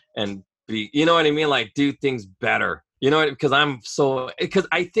better and you know what I mean? Like, do things better. You know what? Because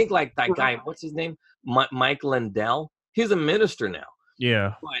I think like that guy, what's his name? Mike Lindell. He's a minister now.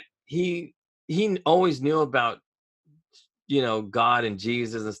 Yeah. But he always knew about, God and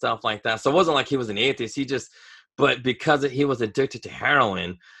Jesus and stuff like that. So it wasn't like he was an atheist. But because he was addicted to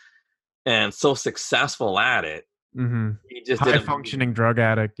heroin and so successful at it, he just high functioning drug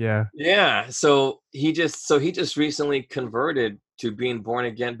addict. Yeah. Yeah. So he just recently converted to being born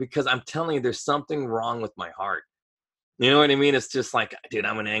again, because I'm telling you, there's something wrong with my heart. You know what I mean? It's just like, dude,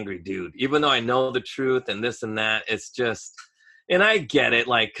 I'm an angry dude, even though I know the truth and this and that. It's just, and I get it,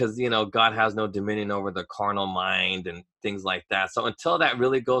 like, because, God has no dominion over the carnal mind and things like that. So until that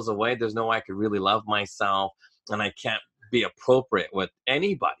really goes away, there's no way I could really love myself, and I can't be appropriate with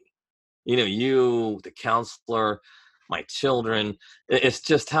anybody. You, the counselor, my children. It's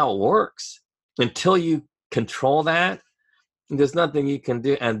just how it works. Until you control that, there's nothing you can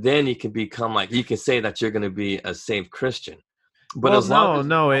do. And then you can become you can say that you're going to be a saved Christian. But but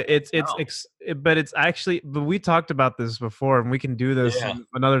we talked about this before, and we can do this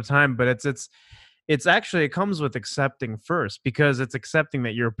another time, but it's actually, it comes with accepting first, because it's accepting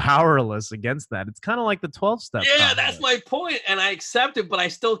that you're powerless against that. It's kind of like the 12-step. Yeah, that's my point. And I accept it, but I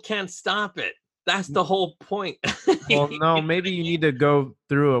still can't stop it. That's the whole point. Well, no, maybe you need to go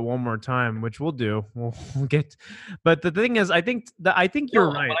through it one more time, which we'll do. We'll get. But the thing is, I think you're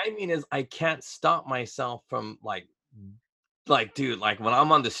right. What I mean is, I can't stop myself from dude, like when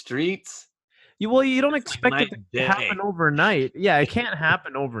I'm on the streets. You don't expect it to happen overnight. Yeah, it can't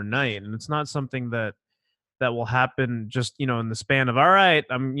happen overnight, and it's not something that will happen just in the span of, all right,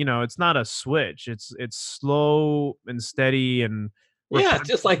 it's not a switch. It's slow and steady and. Yeah,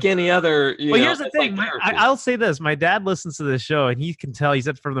 just like any other. Here's the thing. I'll say this: my dad listens to this show, and he can tell. He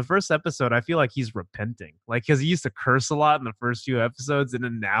said from the first episode, I feel like he's repenting, because he used to curse a lot in the first few episodes, and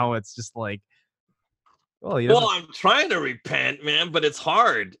then now it's just like. Well, I'm trying to repent, man, but it's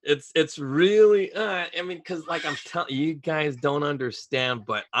hard. It's really. Because I'm telling you, guys don't understand,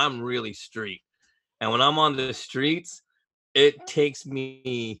 but I'm really street, and when I'm on the streets, it takes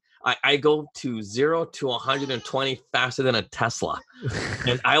me. I go to 0 to 120 faster than a Tesla,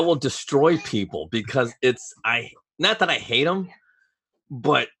 and I will destroy people because not that I hate them,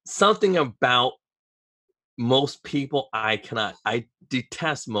 but something about most people I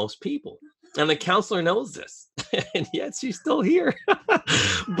detest most people. And the counselor knows this, and yet she's still here.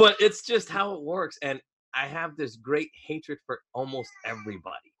 But it's just how it works. And I have this great hatred for almost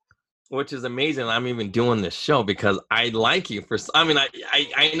everybody, which is amazing. I'm even doing this show because I like you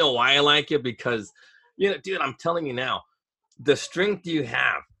I know why I like you, because, dude, I'm telling you now, the strength you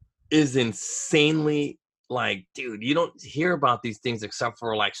have is insanely, dude, you don't hear about these things except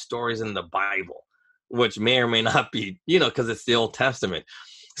for stories in the Bible, which may or may not be, because it's the Old Testament.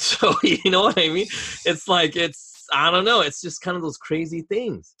 So, you know what I mean? It's I don't know. It's just kind of those crazy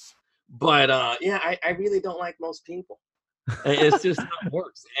things. But I really don't like most people. It's just how it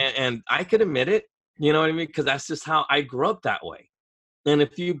works. And I could admit it, you know what I mean? Because that's just how I grew up that way. And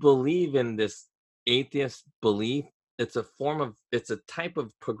if you believe in this atheist belief, it's a type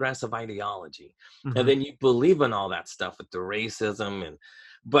of progressive ideology. Mm-hmm. And then you believe in all that stuff with the racism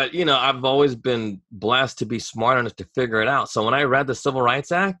but I've always been blessed to be smart enough to figure it out. So when I read the Civil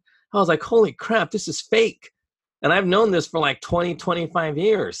Rights Act, I was like, holy crap, this is fake. And I've known this for 20, 25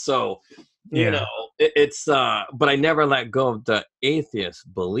 years. So, it's, but I never let go of the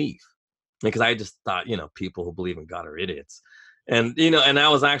atheist belief, because I just thought, people who believe in God are idiots. And, and I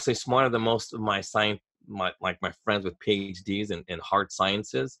was actually smarter than most of my my friends with PhDs in hard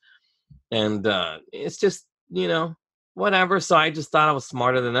sciences. And it's just, whatever. So I just thought I was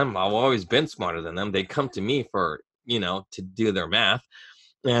smarter than them. I've always been smarter than them. They come to me for, to do their math.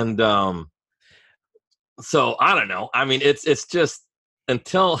 And so I don't know. I mean, it's just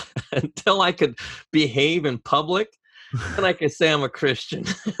until I could behave in public, and I could say I'm a Christian.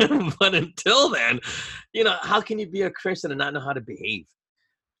 But until then, how can you be a Christian and not know how to behave?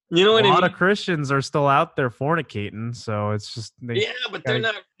 You know A what I lot mean? of Christians are still out there fornicating, so it's just Yeah, but they're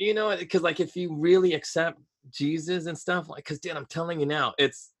not, because like if you really accept Jesus and stuff, like, because dude, I'm telling you now,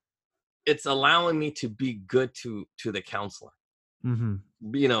 it's allowing me to be good to the counselor,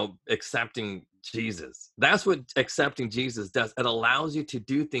 Mm-hmm. accepting Jesus. That's what accepting Jesus does. It allows you to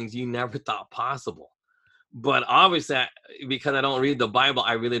do things you never thought possible. But obviously, because I don't read the Bible,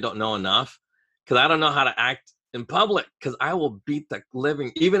 I really don't know enough, because I don't know how to act in public, because I will beat the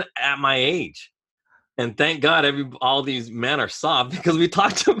living, even at my age. And thank God all these men are soft, because we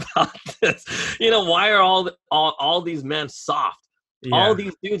talked about this. Why are all these men soft? Yeah. All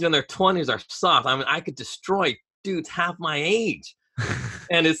these dudes in their 20s are soft. I mean, I could destroy dudes half my age.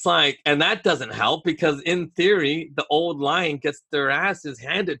 And it's like, and that doesn't help, because in theory, the old lion gets their asses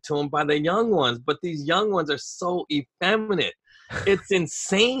handed to them by the young ones. But these young ones are so effeminate. It's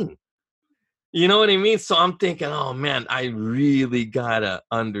insane. You know what I mean? So I'm thinking, oh man, I really gotta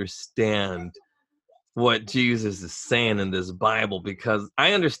understand what Jesus is saying in this Bible, because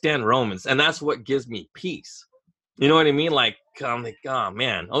I understand Romans, and that's what gives me peace. You know what I mean? Like, I'm like, oh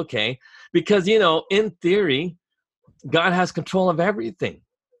man, okay. Because, in theory, God has control of everything,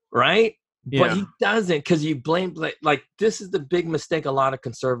 right? Yeah. But he doesn't, because you blame, like, this is the big mistake a lot of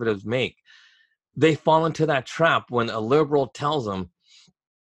conservatives make. They fall into that trap when a liberal tells them,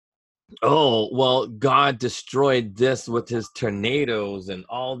 oh, well, God destroyed this with his tornadoes and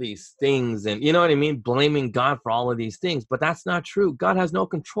all these things. And you know what I mean? Blaming God for all of these things. But that's not true. God has no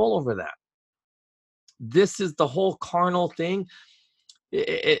control over that. This is the whole carnal thing.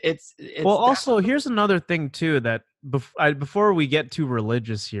 It's Well, also, here's another thing too, that before we get too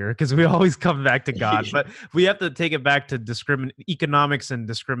religious here, because we always come back to God, but we have to take it back to economics and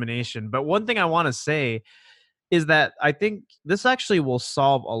discrimination. But one thing I want to say is that I think this actually will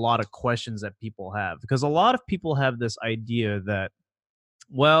solve a lot of questions that people have, because a lot of people have this idea that,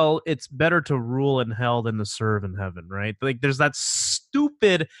 well, it's better to rule in hell than to serve in heaven, right? Like, there's that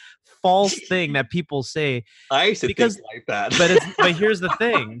stupid false thing that people say. I used to think like that. But here's the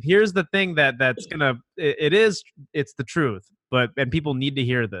thing. Here's the thing that's it's the truth. And people need to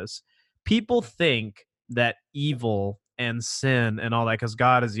hear this. People think that evil and sin and all that, because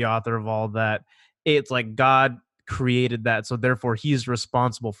God is the author of all that, it's like God created that, so therefore he's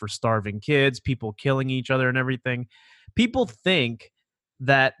responsible for starving kids, people killing each other and everything. People think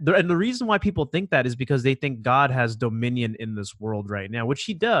that, and the reason why people think that is because they think God has dominion in this world right now, which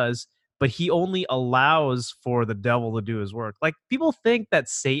he does, but he only allows for the devil to do his work. Like, people think that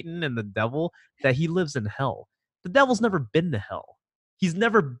Satan and the devil, that he lives in hell. The devil's never been to hell. He's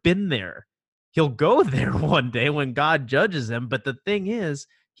never been there. He'll go there one day when God judges him, but the thing is,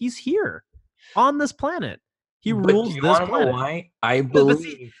 he's here on this planet. He rules this planet. Why? I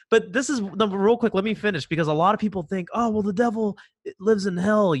believe. But this is real quick. Let me finish, because a lot of people think, oh, well, the devil lives in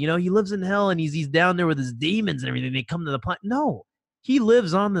hell. He lives in hell, and he's down there with his demons and everything. They come to the planet. No, he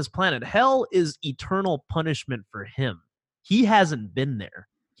lives on this planet. Hell is eternal punishment for him. He hasn't been there.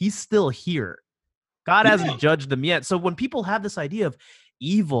 He's still here. God hasn't judged them yet. So when people have this idea of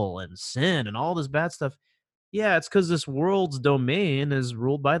evil and sin and all this bad stuff, yeah, it's because this world's domain is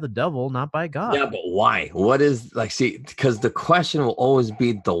ruled by the devil, not by God. Yeah, but why? What is, because the question will always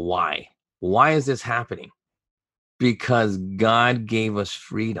be the why. Why is this happening? Because God gave us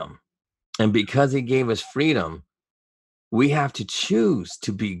freedom. And because he gave us freedom, we have to choose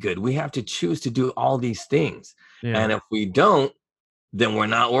to be good. We have to choose to do all these things. Yeah. And if we don't, then we're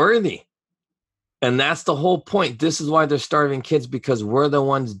not worthy. And that's the whole point. This is why they're starving kids, because we're the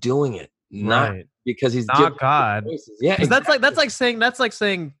ones doing it. Not because he's not God. Yeah, exactly. that's like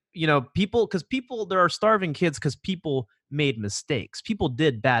saying people, because there are starving kids because people made mistakes. People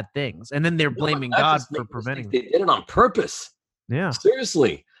did bad things, and then they're blaming God for preventing them. They did it on purpose. Yeah,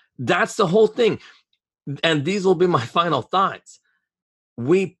 seriously, that's the whole thing. And these will be my final thoughts.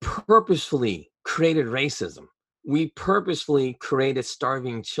 We purposefully created racism. We purposefully created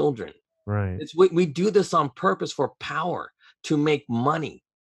starving children. Right. We do this on purpose for power, to make money.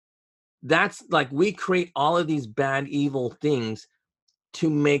 That's like, we create all of these bad, evil things to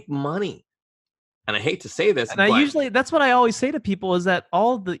make money. And I hate to say this, and that's what I always say to people, is that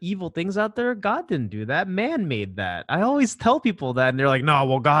all the evil things out there, God didn't do that. Man made that. I always tell people that, and they're like, no,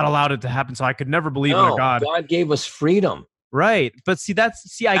 well, God allowed it to happen, so I could never believe in God. God gave us freedom. Right. But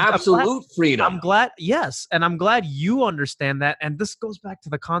absolute freedom. I'm glad. Yes. And I'm glad you understand that. And this goes back to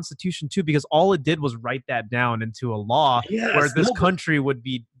the Constitution too, because all it did was write that down into a law where this country would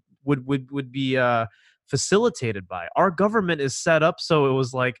be facilitated by. Our government is set up so it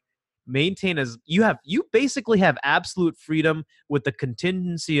was like, maintain as you basically have absolute freedom with the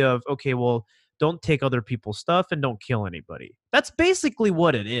contingency of, okay, well, don't take other people's stuff, and don't kill anybody. That's basically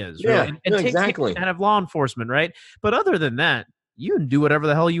what it is, Yeah, really. And no, take exactly. kind of law enforcement, right? But other than that, you can do whatever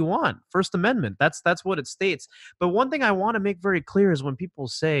the hell you want. First Amendment, that's what it states. But one thing I want to make very clear is when people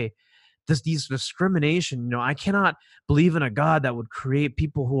say these discrimination, I cannot believe in a God that would create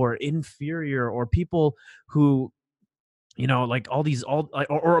people who are inferior, or people who, like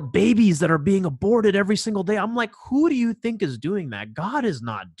or babies that are being aborted every single day. I'm like, who do you think is doing that? God is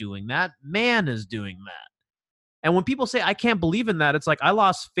not doing that. Man is doing that. And when people say I can't believe in that, it's like, I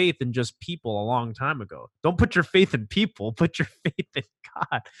lost faith in just people a long time ago. Don't put your faith in people, put your faith in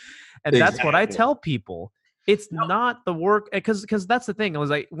God. And that's what I tell people. It's not the work, because that's the thing. I was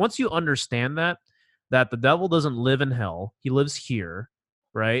like, once you understand that the devil doesn't live in hell, he lives here,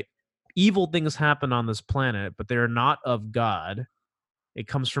 right? Evil things happen on this planet, but they're not of God. It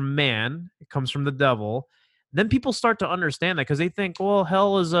comes from man. It comes from the devil. Then people start to understand that, because they think, well,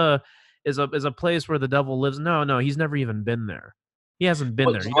 hell is a place where the devil lives. No, he's never even been there. He hasn't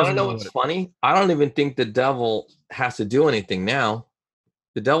been there. You He want to doesn't know know what's what funny? I don't even think the devil has to do anything now.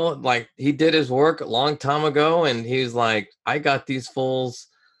 The devil, like, he did his work a long time ago, and he's like, I got these fools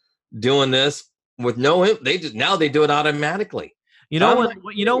doing this with no him. They do it automatically. You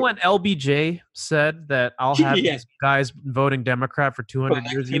know when LBJ said that I'll have Yeah. these guys voting Democrat for 200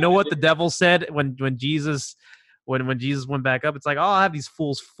 years. You know what the devil said when Jesus went back up? It's like, I'll have these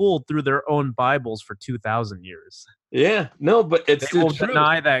fools fooled through their own Bibles for 2,000 years. Yeah, no, but it's They the will truth.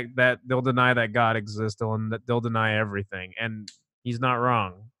 deny that they'll deny that God exists. They'll deny everything, and he's not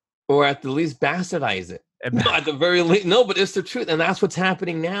wrong. Or at the least bastardize it. No, at the very least, no, but it's the truth, and that's what's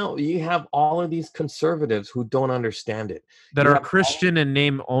happening now. You have all of these conservatives who don't understand it, that are Christian in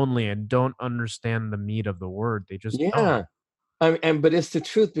name only and don't understand the meat of the word. They just don't. But it's the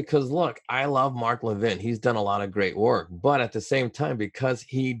truth, because look, I love Mark Levin. He's done a lot of great work, but at the same time, because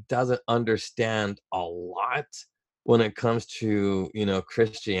he doesn't understand a lot when it comes to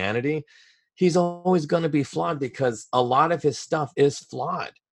Christianity, he's always going to be flawed, because a lot of his stuff is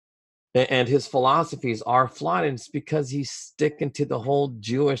flawed. And his philosophies are flawed, and it's because he's sticking to the whole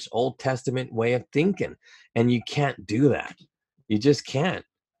Jewish Old Testament way of thinking. And you can't do that. You just can't,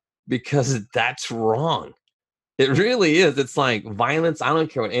 because that's wrong. It really is. It's like violence. I don't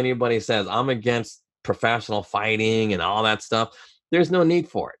care what anybody says. I'm against professional fighting and all that stuff. There's no need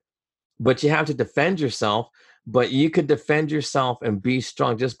for it. But you have to defend yourself. But you could defend yourself and be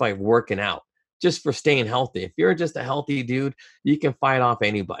strong just by working out, just for staying healthy. If you're just a healthy dude, you can fight off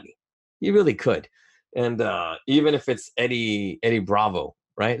anybody. You really could. And even if it's Eddie Bravo,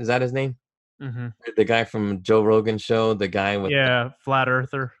 right? Is that his name? Mm-hmm. The guy from Joe Rogan's show, the guy with flat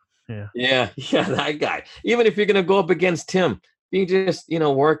earther. Yeah, that guy. Even if you're going to go up against him, you just,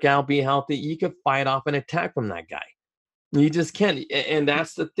 work out, be healthy, you could fight off an attack from that guy. You just can't. And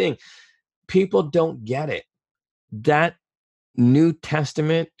that's the thing. People don't get it. That New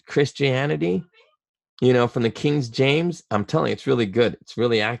Testament Christianity, from the King James, I'm telling you, it's really good. It's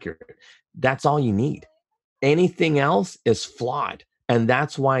really accurate. That's all you need. Anything else is flawed. And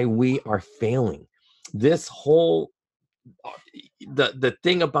that's why we are failing. This whole, the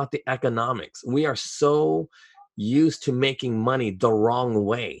thing about the economics, we are so used to making money the wrong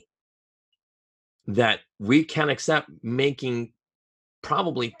way that we can't accept making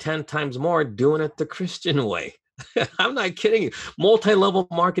probably 10 times more doing it the Christian way. I'm not kidding you. Multi-level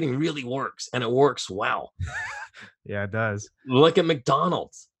marketing really works, and it works well. Yeah, it does. Look at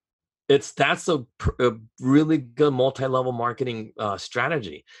McDonald's. That's a really good multi-level marketing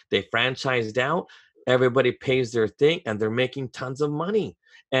strategy. They franchised out. Everybody pays their thing, and they're making tons of money.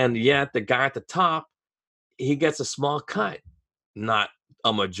 And yet the guy at the top, he gets a small cut, not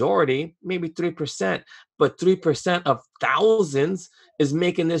a majority, maybe 3%, but 3% of thousands is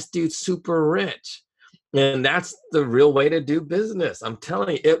making this dude super rich. And that's the real way to do business. I'm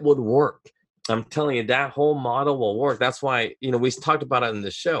telling you, it would work. I'm telling you, that whole model will work. That's why, we talked about it in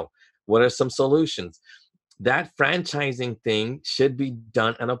the show. What are some solutions? That franchising thing should be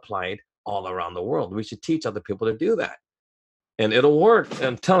done and applied all around the world. We should teach other people to do that. And it'll work.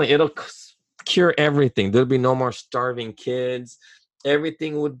 I'm telling you, it'll cure everything. There'll be no more starving kids.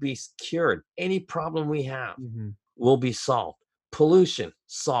 Everything would be cured. Any problem we have will be solved. Pollution,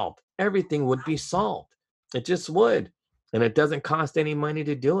 solved. Everything would be solved. It just would. And it doesn't cost any money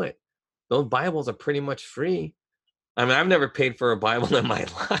to do it. Those Bibles are pretty much free. I mean, I've never paid for a Bible in my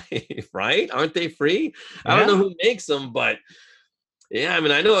life, right? Aren't they free? I don't know who makes them, but yeah, I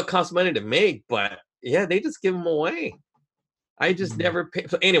mean, I know it costs money to make, but yeah, they just give them away. I just never pay.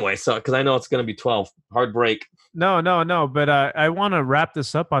 So anyway, so because I know it's going to be 12, hard break. No. But I want to wrap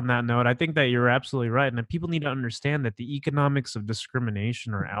this up on that note. I think that you're absolutely right. And that people need to understand that the economics of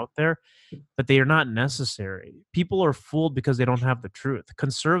discrimination are out there, but they are not necessary. People are fooled because they don't have the truth.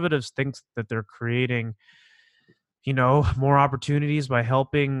 Conservatives think that they're creating, more opportunities by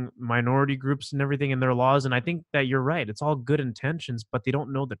helping minority groups and everything in their laws. And I think that you're right. It's all good intentions, but they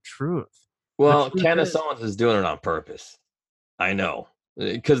don't know the truth. Well, Candace Owens is doing it on purpose. I know.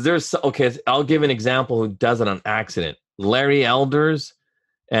 Because I'll give an example who does it on accident. Larry Elders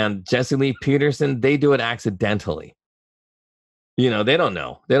and Jesse Lee Peterson, they do it accidentally. They don't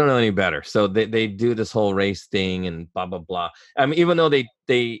know. They don't know any better. So they do this whole race thing and blah, blah, blah. I mean, even though they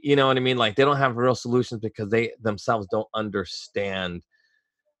you know what I mean? Like, they don't have real solutions because they themselves don't understand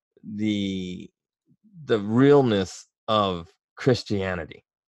the realness of Christianity.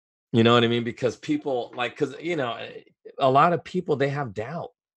 You know what I mean? Because people a lot of people, they have doubt.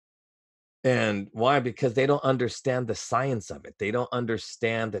 And why? Because they don't understand the science of it. They don't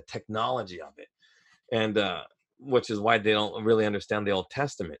understand the technology of it. And which is why they don't really understand the Old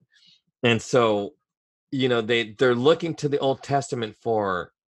Testament. And so, they're looking to the Old Testament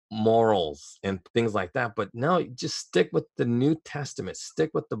for morals and things like that. But no, just stick with the New Testament.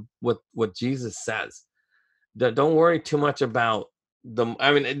 Stick with what Jesus says. Don't worry too much about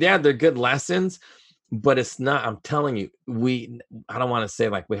they're good lessons, but it's not, I'm telling you, I don't want to say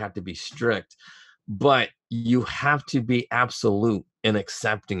like we have to be strict, but you have to be absolute in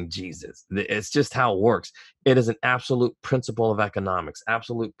accepting Jesus. It's just how it works. It is an absolute principle of economics,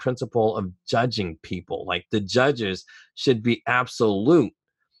 absolute principle of judging people. Like, the judges should be absolute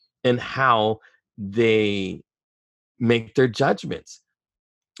in how they make their judgments.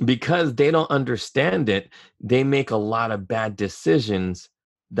 Because they don't understand it, they make a lot of bad decisions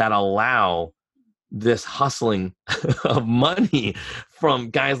that allow this hustling of money from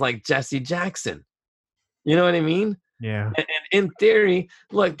guys like Jesse Jackson. You know what I mean? Yeah. And in theory,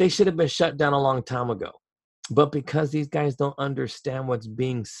 look, they should have been shut down a long time ago. But because these guys don't understand what's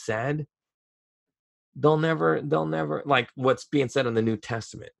being said, they'll never like what's being said in the New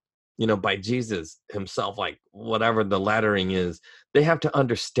Testament. By Jesus himself, like whatever the lettering is, they have to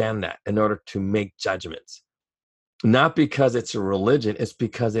understand that in order to make judgments. Not because it's a religion, it's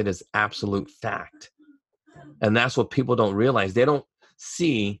because it is absolute fact. And that's what people don't realize. They don't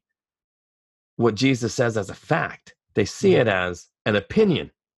see what Jesus says as a fact. They see it as an opinion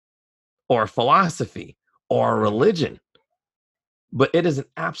or a philosophy or a religion. But it is an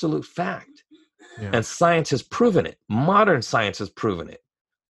absolute fact. Yeah. And science has proven it. Modern science has proven it.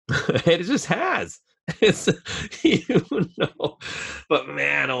 It just has. It's, but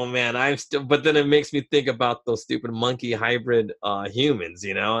man, oh man, but then it makes me think about those stupid monkey hybrid humans,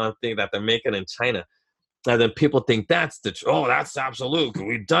 and I think that they're making in China. And then people think that's that's absolute.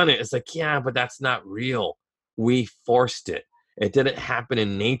 We've done it. It's like, yeah, but that's not real. We forced it. It didn't happen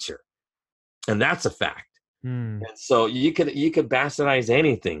in nature. And that's a fact. And so you could bastardize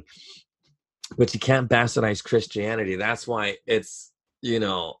anything, but you can't bastardize Christianity. That's why it's,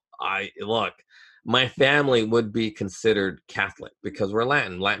 my family would be considered Catholic because we're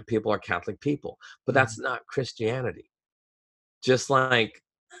Latin. Latin people are Catholic people, but that's not Christianity. Just like,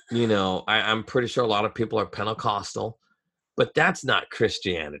 I'm pretty sure a lot of people are Pentecostal, but that's not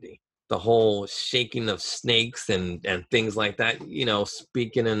Christianity. The whole shaking of snakes and things like that,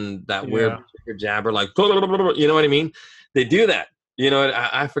 speaking in that weird jabber, like, you know what I mean? They do that.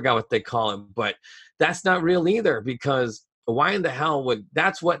 I forgot what they call it, but that's not real either, because why in the hell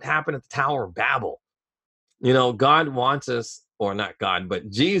that's what happened at the Tower of Babel. God wants us, or not God, but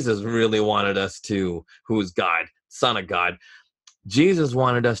Jesus really wanted us to, who is God, Son of God. Jesus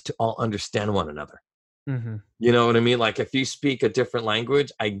wanted us to all understand one another. Mm-hmm. You know what I mean? Like, if you speak a different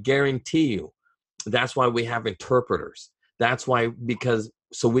language, I guarantee you, that's why we have interpreters. That's why,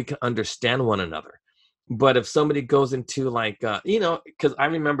 so we can understand one another. But if somebody goes into like, because I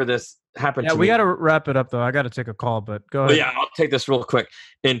remember this happened to me. Yeah, we got to wrap it up, though. I got to take a call, but go ahead. Yeah, I'll take this real quick.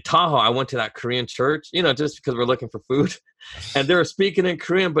 In Tahoe, I went to that Korean church, just because we're looking for food. And they were speaking in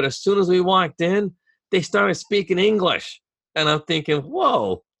Korean, but as soon as we walked in, they started speaking English. And I'm thinking,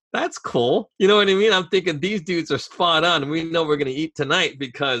 whoa, that's cool. You know what I mean? I'm thinking these dudes are spot on. We know we're going to eat tonight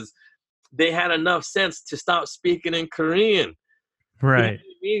because they had enough sense to stop speaking in Korean. Right. You know what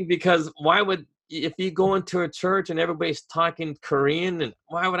I mean? Because if you go into a church and everybody's talking Korean, and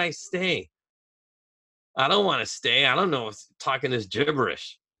why would I stay? I don't want to stay. I don't know if talking is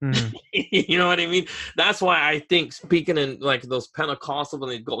gibberish. Mm. You know what I mean? That's why I think speaking in like those Pentecostal,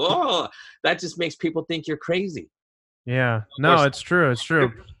 when they go, oh, that just makes people think you're crazy. Yeah. No, it's true. It's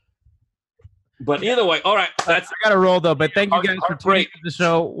true. But either way, all right. I got to roll though. But thank you guys for tuning break. into the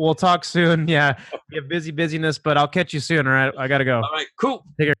show. We'll talk soon. Yeah, we have busyness, but I'll catch you soon. All right, I got to go. All right, cool.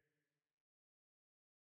 Take care.